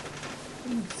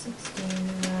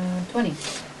 16, 20.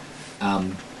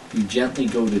 You gently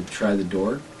go to try the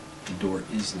door. The door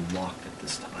is locked at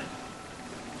this time.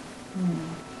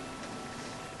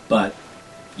 But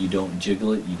you don't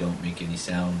jiggle it. You don't make any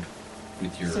sound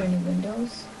with your... Is there any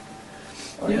windows?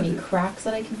 Or Yeah, any there- cracks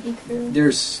that I can peek through?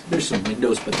 There's some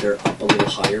windows, but they're up a little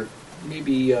higher.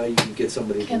 Maybe you can get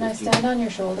somebody Can to I lift you. stand on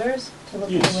your shoulders to look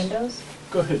in Yes. the windows?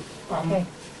 Go ahead. Okay.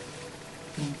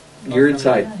 You're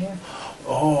inside. Not here.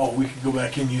 Oh, we could go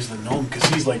back in and use the gnome, because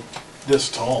he's like this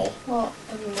tall. Well,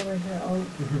 I mean, over here. Oh,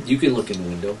 You can look in the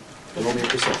window. Roll me a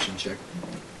perception check.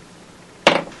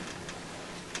 There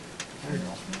you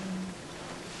go.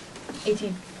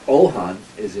 18. Olhan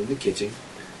is in the kitchen,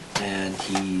 and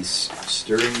he's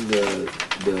stirring the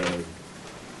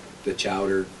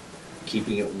chowder,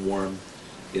 keeping it warm.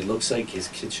 It looks like his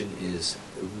kitchen is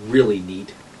really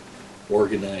neat,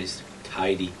 organized,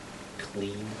 tidy,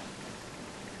 clean.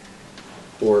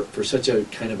 For such a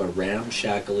kind of a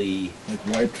ramshackly, Like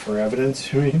wiped for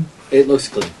evidence, you mean? it looks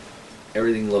clean.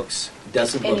 Everything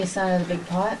doesn't Any look sign of the big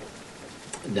pot?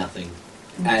 nothing.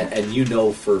 And you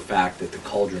know for a fact that the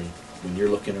cauldron, when you're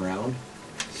looking around,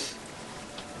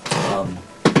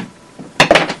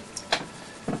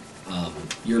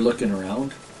 you're looking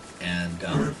around, and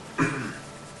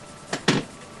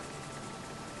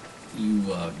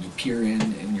you peer in,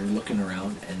 and you're looking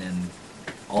around, and then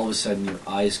all of a sudden your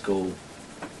eyes go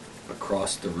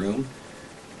across the room,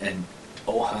 and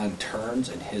Ohan turns,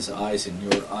 and his eyes and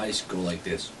your eyes go like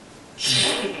this.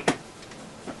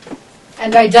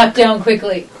 And I duck down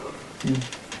quickly.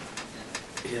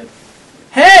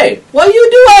 Hey, what you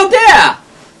do out there?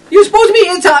 You're supposed to be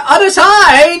inside, other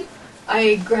side.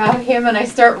 I grab him and I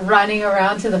start running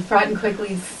around to the front and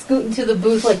quickly scooting to the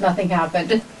booth like nothing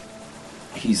happened.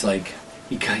 He's like,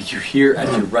 you hear as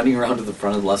you're running around to the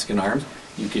front of the Luskin Arms,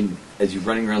 as you're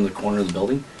running around the corner of the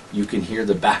building, you can hear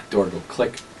the back door go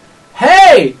click.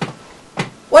 Hey,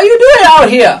 what are you doing out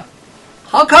here?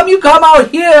 How come you come out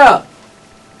here?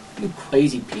 You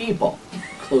crazy people.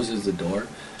 Closes the door.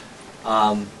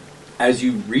 As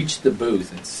you reach the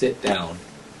booth and sit down,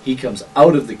 he comes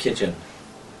out of the kitchen.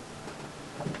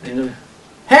 And,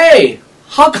 hey,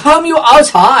 how come you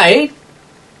outside?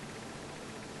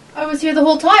 I was here the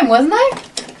whole time, wasn't I?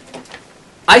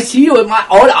 I see you with my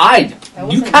own eye. I You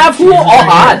wasn't- can't fool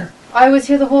Ohan. I was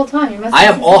here the whole time. You must I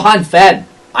am Ohan fed.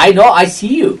 I know, I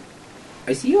see you.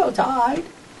 I see you outside.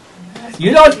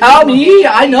 You don't tell me,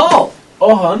 I know.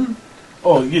 Ohan?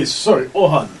 Oh, yes, sorry,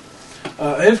 Ohan.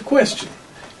 I have a question.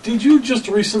 Did you just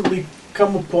recently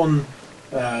come upon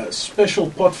a special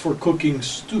pot for cooking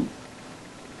stew?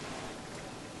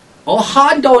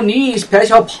 Ohan don't need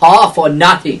special pot for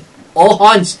nothing.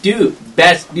 Ohan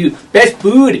best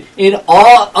food in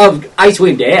all of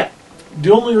Icewind Dale.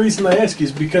 The only reason I ask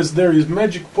is because there is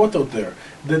magic pot out there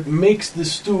that makes the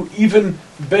stew even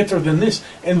better than this,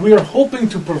 and we are hoping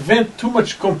to prevent too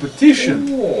much competition.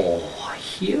 Oh, I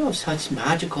hear of such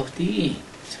magical things.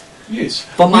 Yes.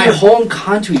 From my we are- home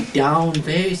country down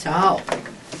very south.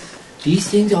 These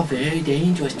things are very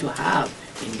dangerous to have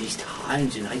in these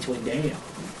times in Icewind Dale.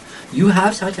 You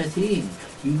have such a thing.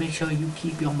 you make sure you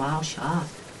keep your mouth shut.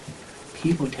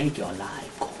 People take your life.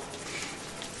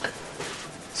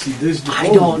 See, there's the I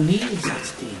problem. don't need such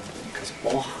thing because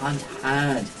all hands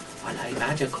are like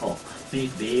magical, make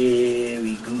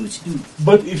very good stew.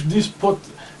 But if this pot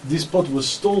was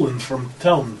stolen from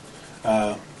town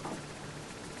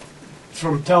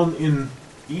in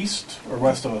east or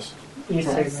west of us, East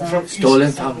From- Haven. from Stolen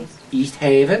east, from East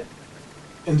Haven.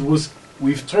 and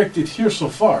we've tracked it here so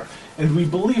far, and we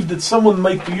believe that someone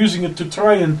might be using it to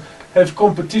try and have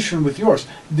competition with yours.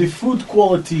 The food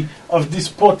quality of this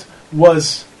pot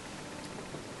was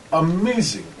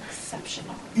amazing,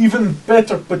 Exceptional. even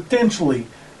better potentially,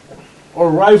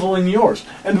 or rivaling yours.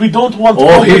 And we don't want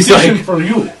Oh, he's competition like- for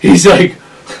you. He's like,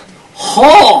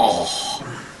 oh,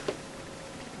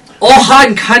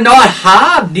 Ohan cannot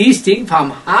have these things from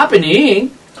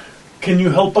happening. Can you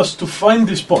help us to find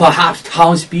this pot? Perhaps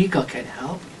town speaker can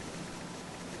help.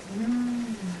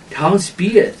 Town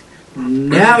speaker,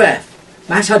 Nereth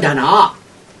Maxodana.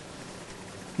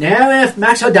 Nereth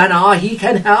Maxodana, he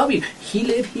can help you. He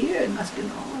live here in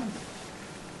Maskinah.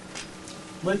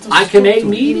 Let us I can talk make to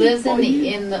him. He meetings lives for in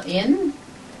you. the inn.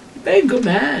 Very good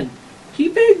man. He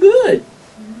very good.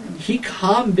 He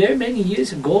come very many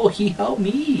years ago. He helped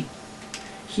me.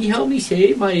 He helped me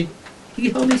save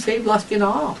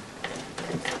Laskinah.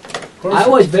 I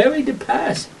was very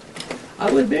depressed.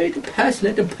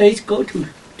 Let the place go to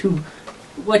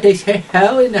what they say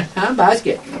hell in a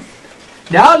handbasket.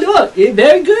 Now look, it's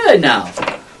very good now.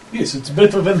 Yes, it's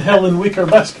better than hell in wicker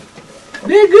basket.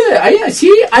 Very good.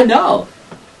 I know.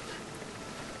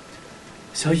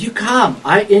 So you come.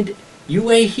 You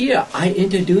wait here. I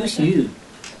introduce you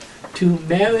to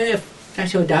Mary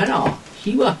Nashodana.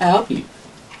 He will help you.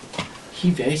 He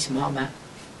very smart man.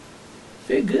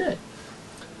 Very good.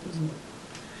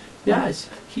 Yes,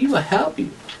 he will help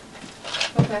you.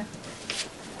 Okay.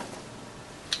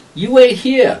 You wait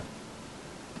here.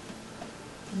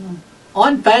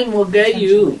 On Fan will get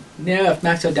you near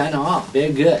Nashodana.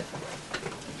 Very good.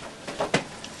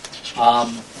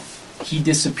 He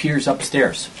disappears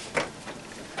upstairs.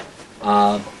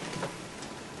 Show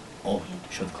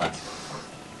the class.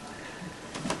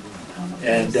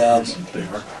 And They are.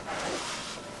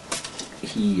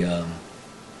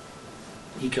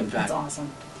 he comes back. That's awesome.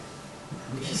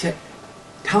 He said,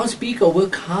 "Town speaker will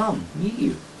come meet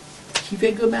you. He's a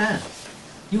very good man.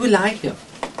 You will like him."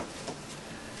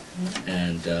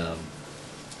 And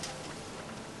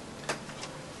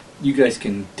you guys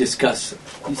can discuss.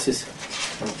 He says,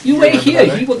 "You wait here.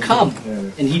 He will come." Yeah.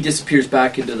 And he disappears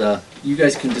back into the. You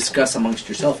guys can discuss amongst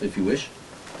yourself if you wish.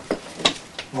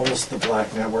 Almost the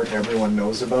black network everyone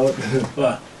knows about.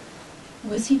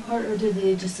 Was he part, or did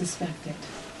they just suspect it?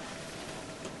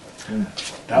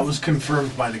 That was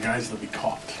confirmed by the guys that we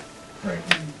caught. Right.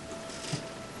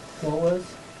 What was?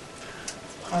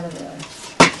 Part of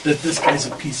the. That this guy's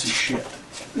a piece of shit.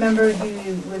 Remember,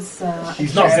 he was.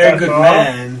 He's not a very good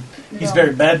man. He's a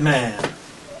very bad man.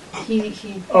 He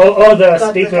Oh, the got the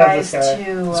speaker of guys this guy.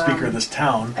 to The speaker of this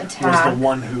town was attack the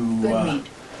one who Goodmead.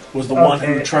 was the one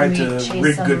who Okay. tried And we to chased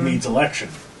rig them. Goodmead's election.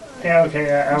 Yeah, okay,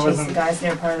 yeah, I chased the wasn't. guys.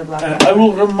 They're part of the Black. And Network. I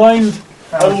will remind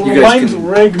You guys can-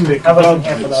 Regnick I wasn't about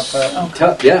here for that this.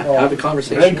 part. Have a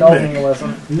conversation. Right. No, he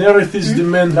wasn't. Nerith is the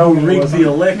man No, who he rigged wasn't. the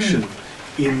election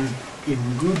in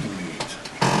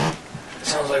Goodmead.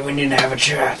 Sounds like we need to have a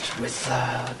chat with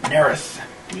Nerith.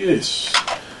 Yes.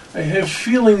 I have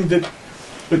feeling that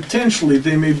potentially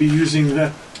they may be using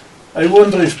that. I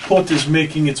wonder if pot is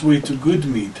making its way to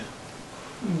Goodmead.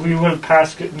 We would have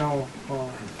passed it. No.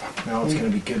 Now it's going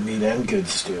to be good meat and good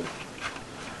stew.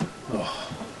 Oh.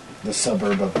 The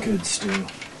suburb of good stew.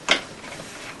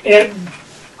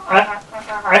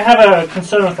 I have a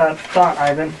concern with that thought,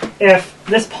 Ivan. If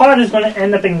this pod is going to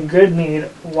end up in Goodmead,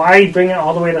 why bring it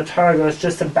all the way to Targos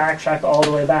just to backtrack all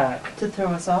the way back? To throw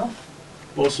us off.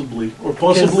 Possibly. Or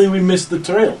possibly we missed the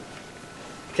trail.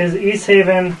 Because East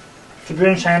Haven to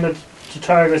Grinshand to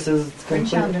Targos is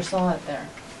Grinchounder saw it there.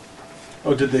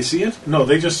 Oh, did they see it? No,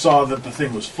 they just saw that the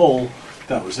thing was full.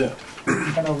 That was it.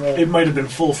 kind of It might have been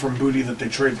full from booty that they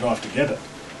traded off to get it.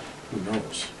 Who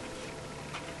knows?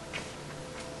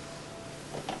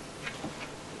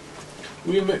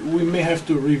 We may have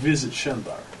to revisit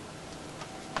Shandar.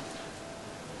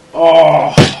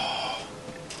 Oh,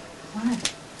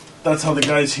 What? that's how the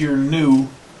guys here knew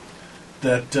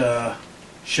that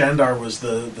Shandar was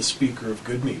the speaker of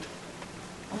Goodmead.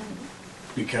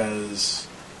 Because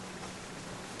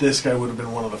this guy would have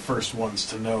been one of the first ones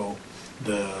to know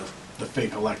the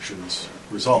fake elections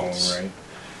results. Oh, right.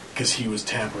 Because he was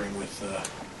tampering with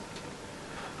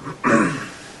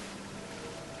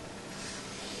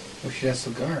Oh, she has the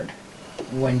guard.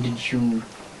 when did you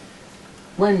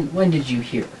when did you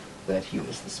hear that he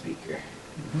was the speaker?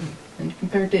 And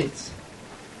compare dates.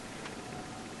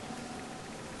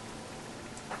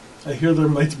 I hear there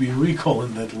might be a recall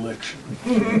in that election.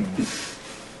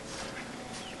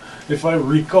 If I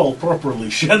recall properly,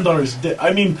 Shandar is dead.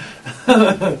 I mean,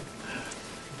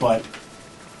 but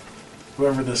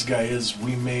whoever this guy is,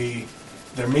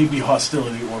 there may be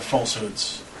hostility or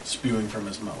falsehoods spewing from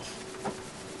his mouth.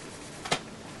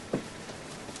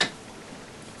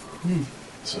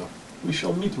 So we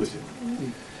shall meet with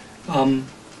him.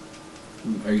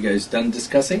 Are you guys done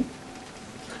discussing?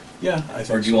 Yeah, I think.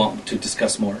 Or do you want to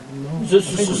discuss more?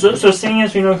 So seeing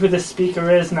as we know who the speaker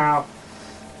is now,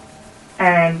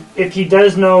 and if he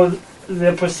does know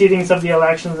the proceedings of the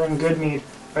elections in Goodmead,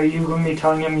 are you going to be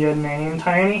telling him your name,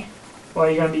 Tiny? Or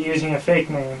are you going to be using a fake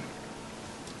name?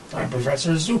 I'm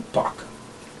Professor Zupok.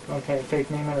 Okay, fake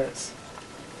name it is.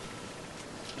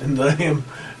 And I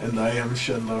am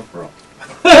Shandar Pro.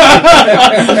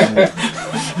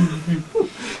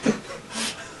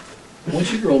 Why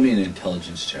don't you roll me an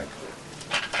intelligence check?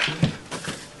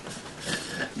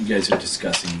 You guys are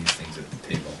discussing these things at the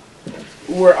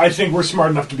table. I think we're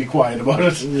smart enough to be quiet about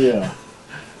it. Yeah.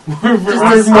 We're Just more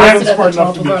than pass it at smart the enough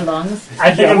top to of be. our lungs. I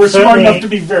think Yeah, I'm we're smart certainly enough to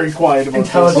be very quiet about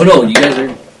intelligent. this. Oh no, you guys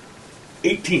are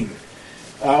 18.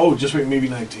 Just wait, maybe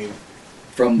 19.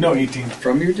 from No, 18.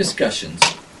 From your discussions,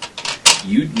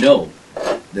 you'd know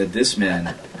that this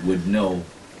man would know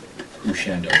who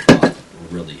Shandar Froth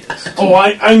really is. Oh,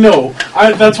 I know.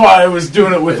 That's why I was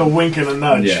doing it with a wink and a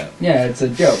nudge. Yeah, Yeah, it's a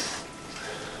joke.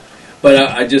 but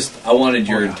I wanted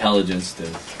your Oh, yeah. intelligence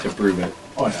to prove it.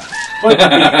 Oh, yeah.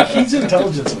 But he's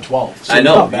intelligence of 12. So I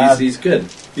know not bad. he's good.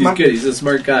 He's My- good. He's a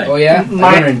smart guy. Oh yeah? I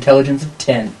My- got an intelligence of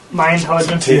 10. My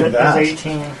intelligence Damn is that.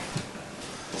 18.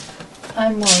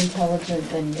 I'm more intelligent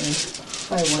than you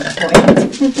by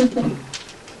 1 point.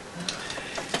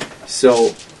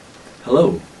 So,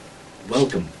 hello,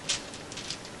 welcome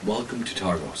to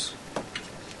Targos.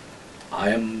 I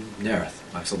am Nereth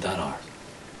Maxel Danar.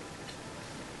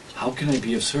 How can I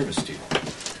be of service to you?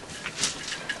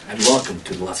 And welcome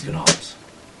to the Lescanars.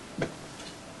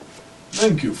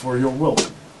 Thank you for your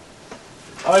welcome.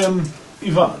 I am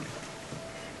Ivan.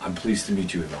 I'm pleased to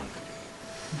meet you, Ivan.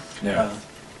 Uh,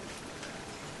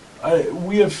 Nereth.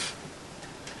 we have...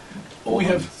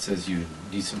 Ohan says you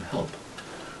need some help.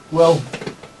 Well,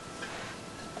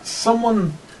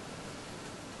 someone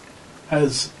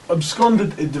has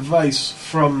absconded a device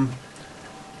from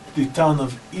the town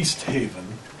of East Haven,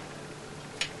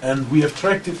 and we have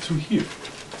tracked it to here,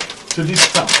 to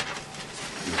this town.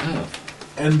 You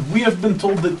have. And we have been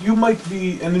told that you might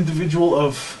be an individual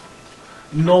of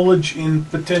knowledge in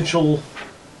potential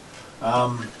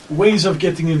ways of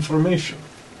getting information.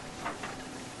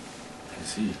 I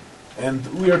see. And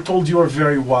we are told you are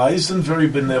very wise and very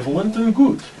benevolent and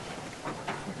good.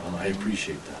 Well, I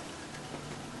appreciate that.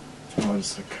 Oh,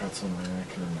 just the cuts on my neck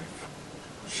and my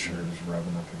shirt is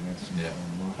rubbing up against it.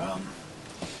 Yeah.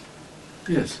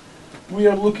 Yes, we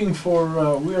are looking for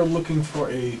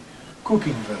a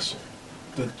cooking vessel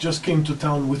that just came to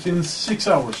town within 6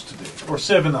 hours today, or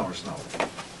 7 hours now.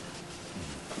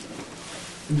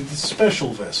 And it is a special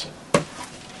vessel.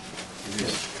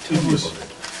 Yes. Tell me about it.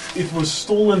 It was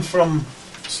stolen from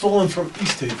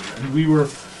East Haven, and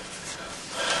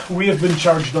we have been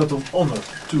charged out of honor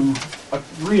to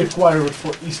reacquire it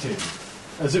for East Haven,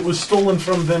 as it was stolen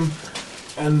from them,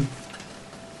 and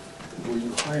Were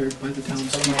you hired by the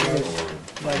townspeople, or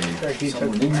Like he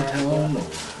someone took in the my town, or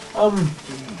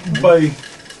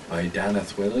by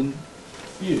Daneth Whalen?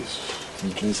 yes.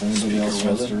 In case anybody else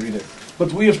wants to read it.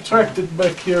 But we have tracked it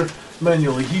back here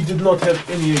manually. He did not have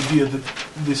any idea that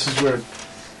this is where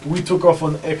we took off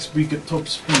on X-Beak at top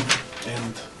speed,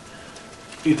 and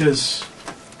it has...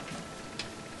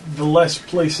 The last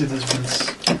place it has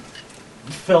been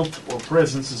felt or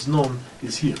presence is known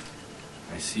is here.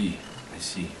 I see.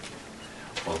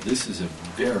 Well, this is a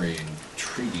very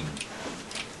intriguing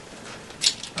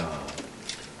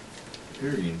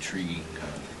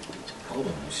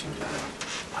problem you seem to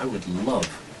have. I would love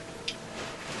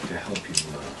to help you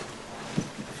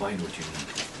find what you need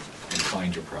and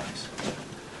find your prize.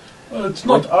 Well, it's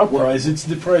not What- our what- prize, it's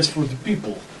the prize for the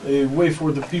people. A way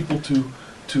for the people to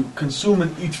consume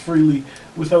and eat freely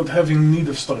without having need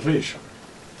of starvation.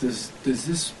 Does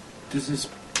this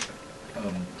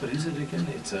what is it again?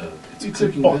 It's a It's a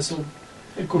cooking pot. vessel.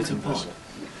 A It's a cooking pot. vessel.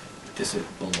 Does it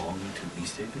belong to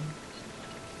East Haven?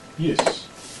 Yes.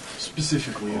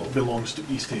 Specifically, Oh. it belongs to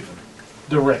East Haven.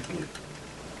 Directly.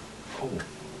 Oh,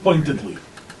 Pointedly.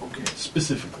 okay.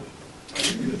 Specifically.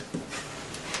 Very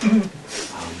good.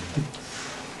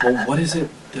 Well, what is it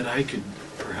that I could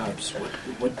perhaps?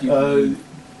 What do you...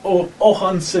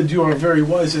 Ohan said you are very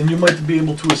wise, and you might be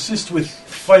able to assist with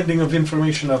finding of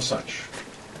information of such.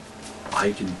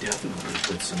 I can definitely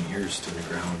put some ears to the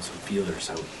ground, some feelers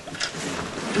out.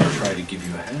 And try to give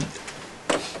you a hand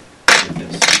with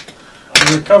this.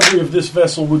 The recovery of this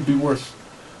vessel would be worth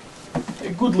a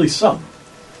goodly sum.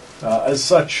 As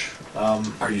such,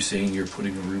 Are you saying you're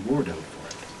putting a reward out for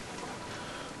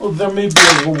it? well, there may be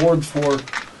a reward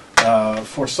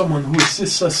for someone who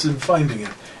assists us in finding it.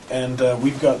 And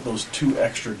we've got those 2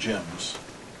 extra gems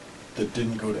that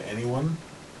didn't go to anyone.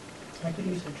 I could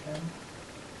use a gem.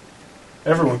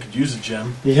 Everyone could use a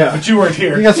gem. Yeah. But you weren't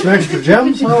here. You got some extra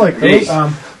gems? I like Hey. those.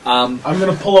 I'm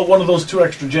going to pull out one of those 2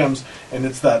 extra gems, and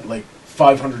it's that,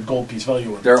 500 gold piece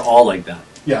value one. They're all like that.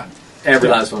 Yeah. Every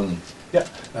Yeah. last one of them. Yeah.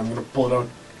 I'm going to pull it out.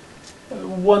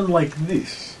 One like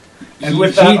this. And He,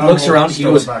 with that, he I looks will around. He stow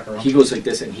it goes. back around. He goes like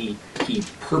this, and he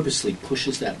purposely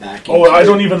pushes that back. Oh, into I your-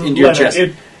 don't even into your let chest.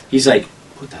 it. He's like,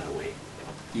 put that away.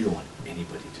 You don't want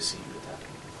anybody to see you with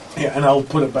that. Yeah, and I'll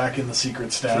put it back in the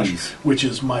secret stash, Please. which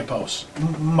is my pouch.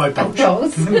 My pouch.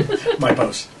 Pose? My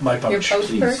pouch. My pouch. Your pouch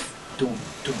Please purse? don't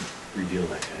reveal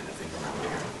that kind of thing around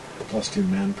here. +2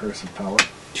 man purse of power.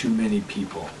 Too many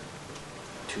people,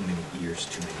 too many ears,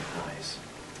 too many eyes.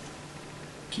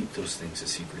 Keep those things a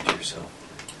secret to yourself.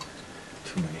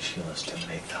 Too many Sheilas, too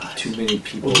many thighs. Too many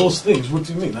people. Well, those things, what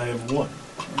do you mean? I have one.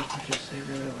 Just say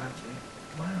really loudly.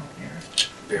 Wow, Eric.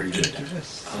 Very good. There's a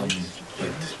slice But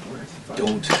worth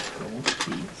don't gold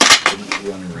piece.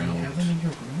 run You around have them in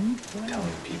your room?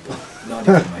 telling people, not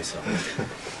even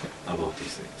myself, about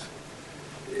these things.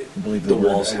 I believe The the word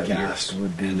walls have aghast ears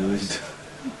would be and used.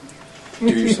 Do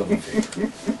yourself a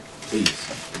favor. Please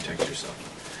protect yourself.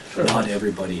 Sure. Not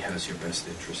everybody has your best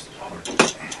interest at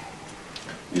heart.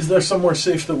 Is there somewhere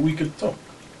safe that we could talk?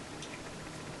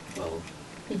 Well,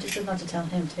 He just said not to tell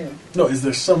him, too. No, is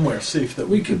there somewhere safe that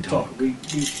we, we can could talk. We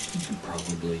can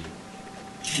probably.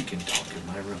 We can talk in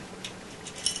my room.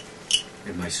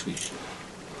 In my suite.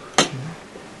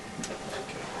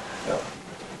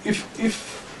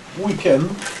 If we can,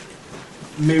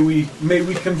 may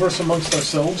we converse amongst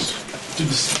ourselves to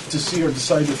see or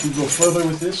decide if we go further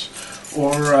with this,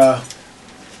 or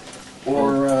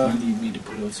You need me to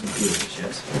put out some feelers,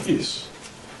 yes? yes.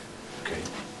 Okay.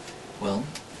 Well,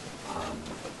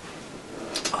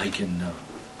 I can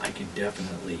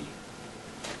definitely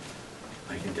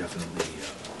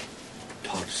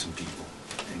talk to some people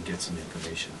and get some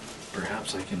information.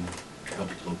 Perhaps I can help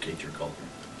you locate your cauldron.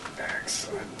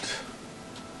 Excellent.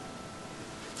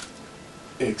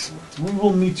 Excellent. We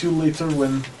will meet you later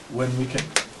when we can.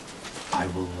 I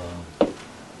will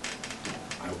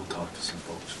talk to some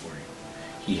folks for you.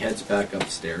 He heads back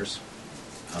upstairs.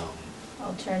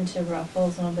 I'll turn to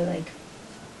Ruffles and I'll be like,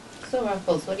 so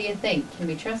Ruffles, what do you think? Can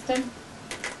we trust him?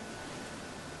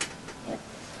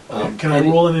 Can I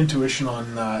roll an intuition on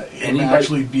him Anybody-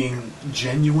 actually being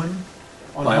genuine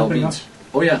on By all helping means. us?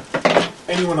 Oh yeah.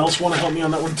 Anyone else want to help me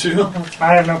on that one too?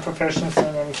 I have no proficiency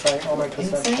in insight. All my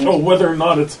perception. Insight? Oh, whether or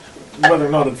not it's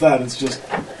that, it's just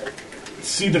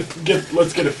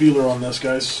let's get a feeler on this,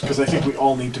 guys, because I think we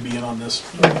all need to be in on this.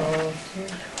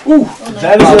 Ooh,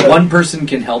 that is One person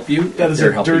can help you. that if is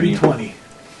they're a helping dirty you. 20,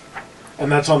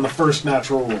 and that's on the first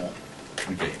natural roll.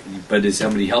 Okay, but is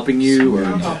somebody helping you or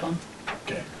I'll no? help him.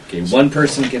 Okay, Okay, one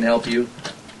person can help you.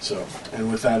 so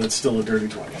and with that, it's still a dirty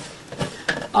 20.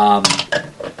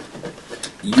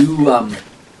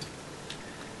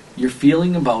 Your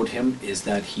feeling about him is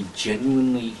that he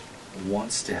genuinely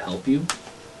wants to help you.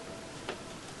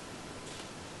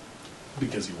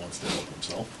 Because he wants to help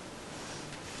himself.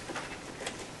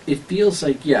 It feels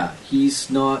like, yeah, he's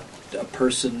not a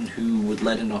person who would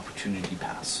let an opportunity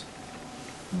pass.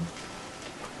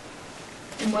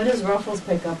 And what does Ruffles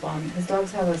pick up on? His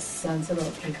dogs have a sense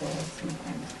about people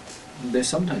sometimes.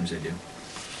 Sometimes they do.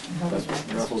 And how does But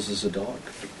Ruffles? Ruffles is a dog.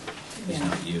 He's Yeah.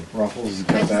 not you. Ruffles has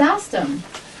I got just that asked him.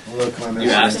 look on his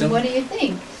You asked him? What do you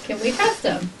think? Can we trust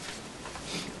him?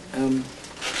 I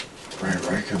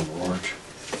can watch.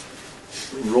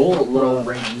 Roll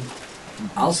rain.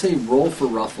 I'll say roll for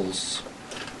Ruffles.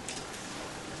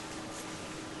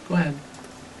 Go ahead.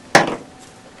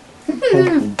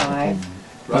 5.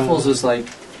 Ruffles is like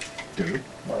Dude.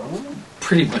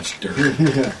 pretty much dirt.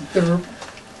 Derp.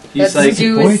 He's That's like,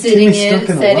 Stu boy, is sitting Timmy's in, stuck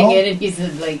in a setting well. it, and he's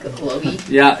like logy.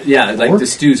 yeah, like Bork? the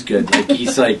stew's good. Like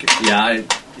he's like, yeah,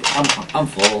 I'm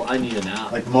full. I need a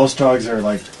nap. Like most dogs are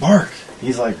like, bark.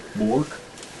 He's like, bork.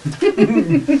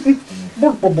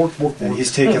 Bork, bork, bork, bork, And bork.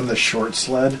 he's taking the short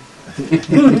sled.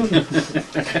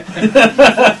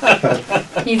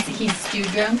 He's stew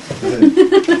drunk.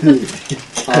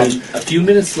 A few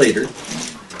minutes later,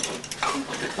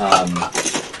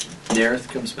 Nerith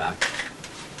comes back.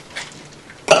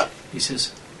 He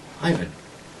says, Ivan,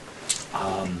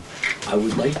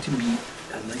 I'd like you to meet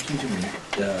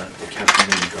the captain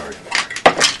of the guard.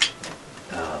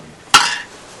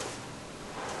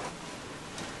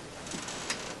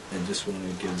 And just want to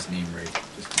get his name right.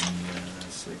 Just give me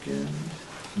a second.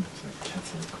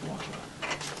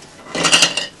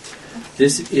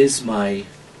 This is my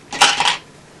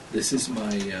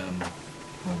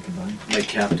my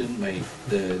captain,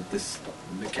 the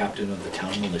captain of the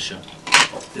town militia.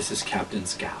 This is Captain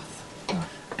Scath,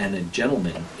 and a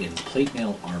gentleman in plate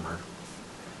mail armor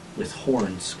with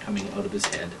horns coming out of his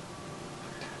head,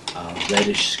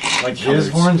 reddish. Like colors. his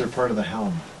horns are part of the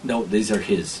helm. No, these are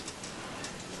his.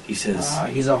 He says.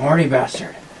 He's a horny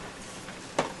bastard.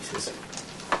 He says.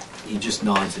 He just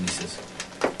nods and he says,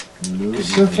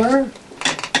 Lucifer?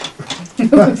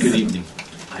 "Good evening.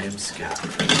 I am Scath.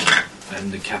 I am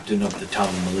the captain of the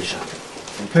town militia.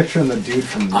 I'm picturing the dude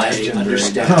from I Legend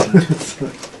understand right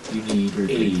now. you need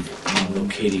aid in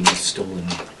locating a stolen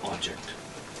object.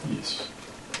 Yes.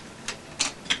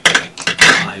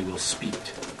 I will speak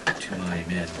to my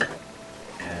men,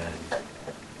 and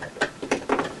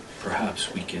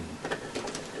perhaps we can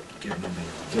get moving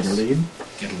on Get a this. lead?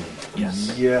 Get a lead.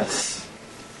 Yes. Yes.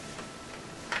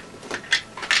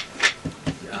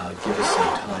 Give us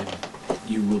some time.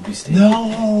 You will be staying.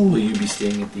 No! Will you be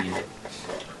staying at the inn?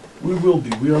 We will be.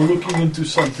 We are looking into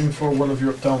something for one of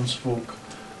your townsfolk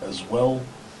as well,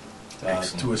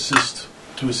 Excellent. to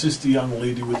assist the young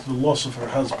lady with the loss of her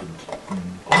husband.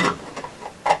 Oh.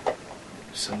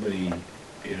 Somebody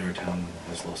in our town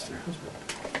has lost their husband.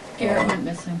 Garrett went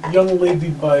missing. Young lady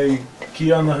by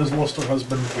Kiana has lost her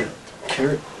husband,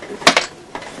 Garrett.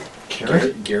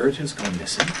 Garrett has gone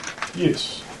missing.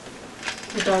 Yes.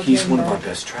 The dog He's came one of our back.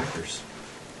 best trackers.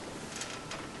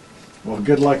 Well,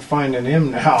 good luck finding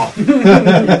him now.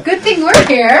 Good thing we're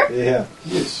here. Yeah.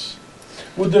 Yes.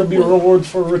 Would there be a reward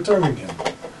for returning him?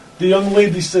 The young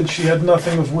lady said she had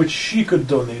nothing of which she could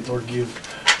donate or give,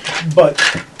 but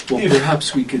Well, if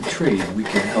perhaps we could trade. We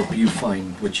can help you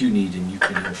find what you need, and you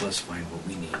can help us find what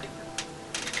we need.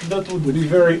 that would be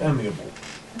very amiable.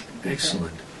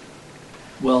 Excellent.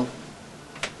 Well,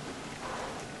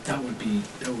 that would be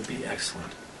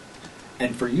excellent.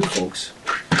 And for you folks,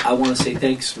 I want to say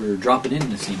thanks for dropping in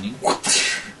this evening.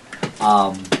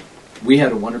 We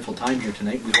had a wonderful time here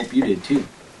tonight. We hope you did too.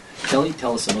 Kelly,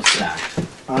 tell us about Stacked.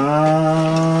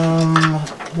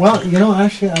 Well,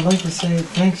 actually, I'd like to say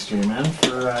thanks, J-Man,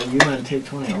 for you and Take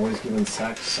 20 always giving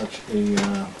Sack such a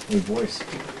voice.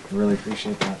 I really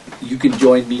appreciate that. You can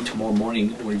join me tomorrow morning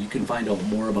where you can find out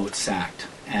more about SACT.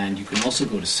 And you can also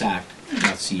go to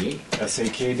sact.ca,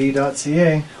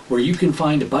 SAKD.ca. where you can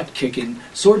find a butt-kicking,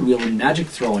 sword-wielding,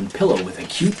 magic-throwing pillow with a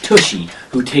cute tushy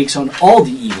who takes on all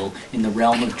the evil in the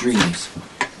realm of dreams.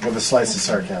 With a slice of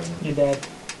sarcasm. You're dead.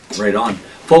 Right on.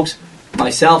 Folks,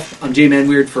 myself, I'm J-Man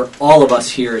Weird. For all of us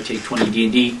here at Take 20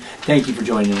 D&D, thank you for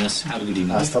joining us. Have a good evening.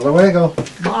 Hasta luego.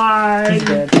 Bye. He's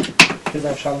dead. Because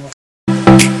I shot him.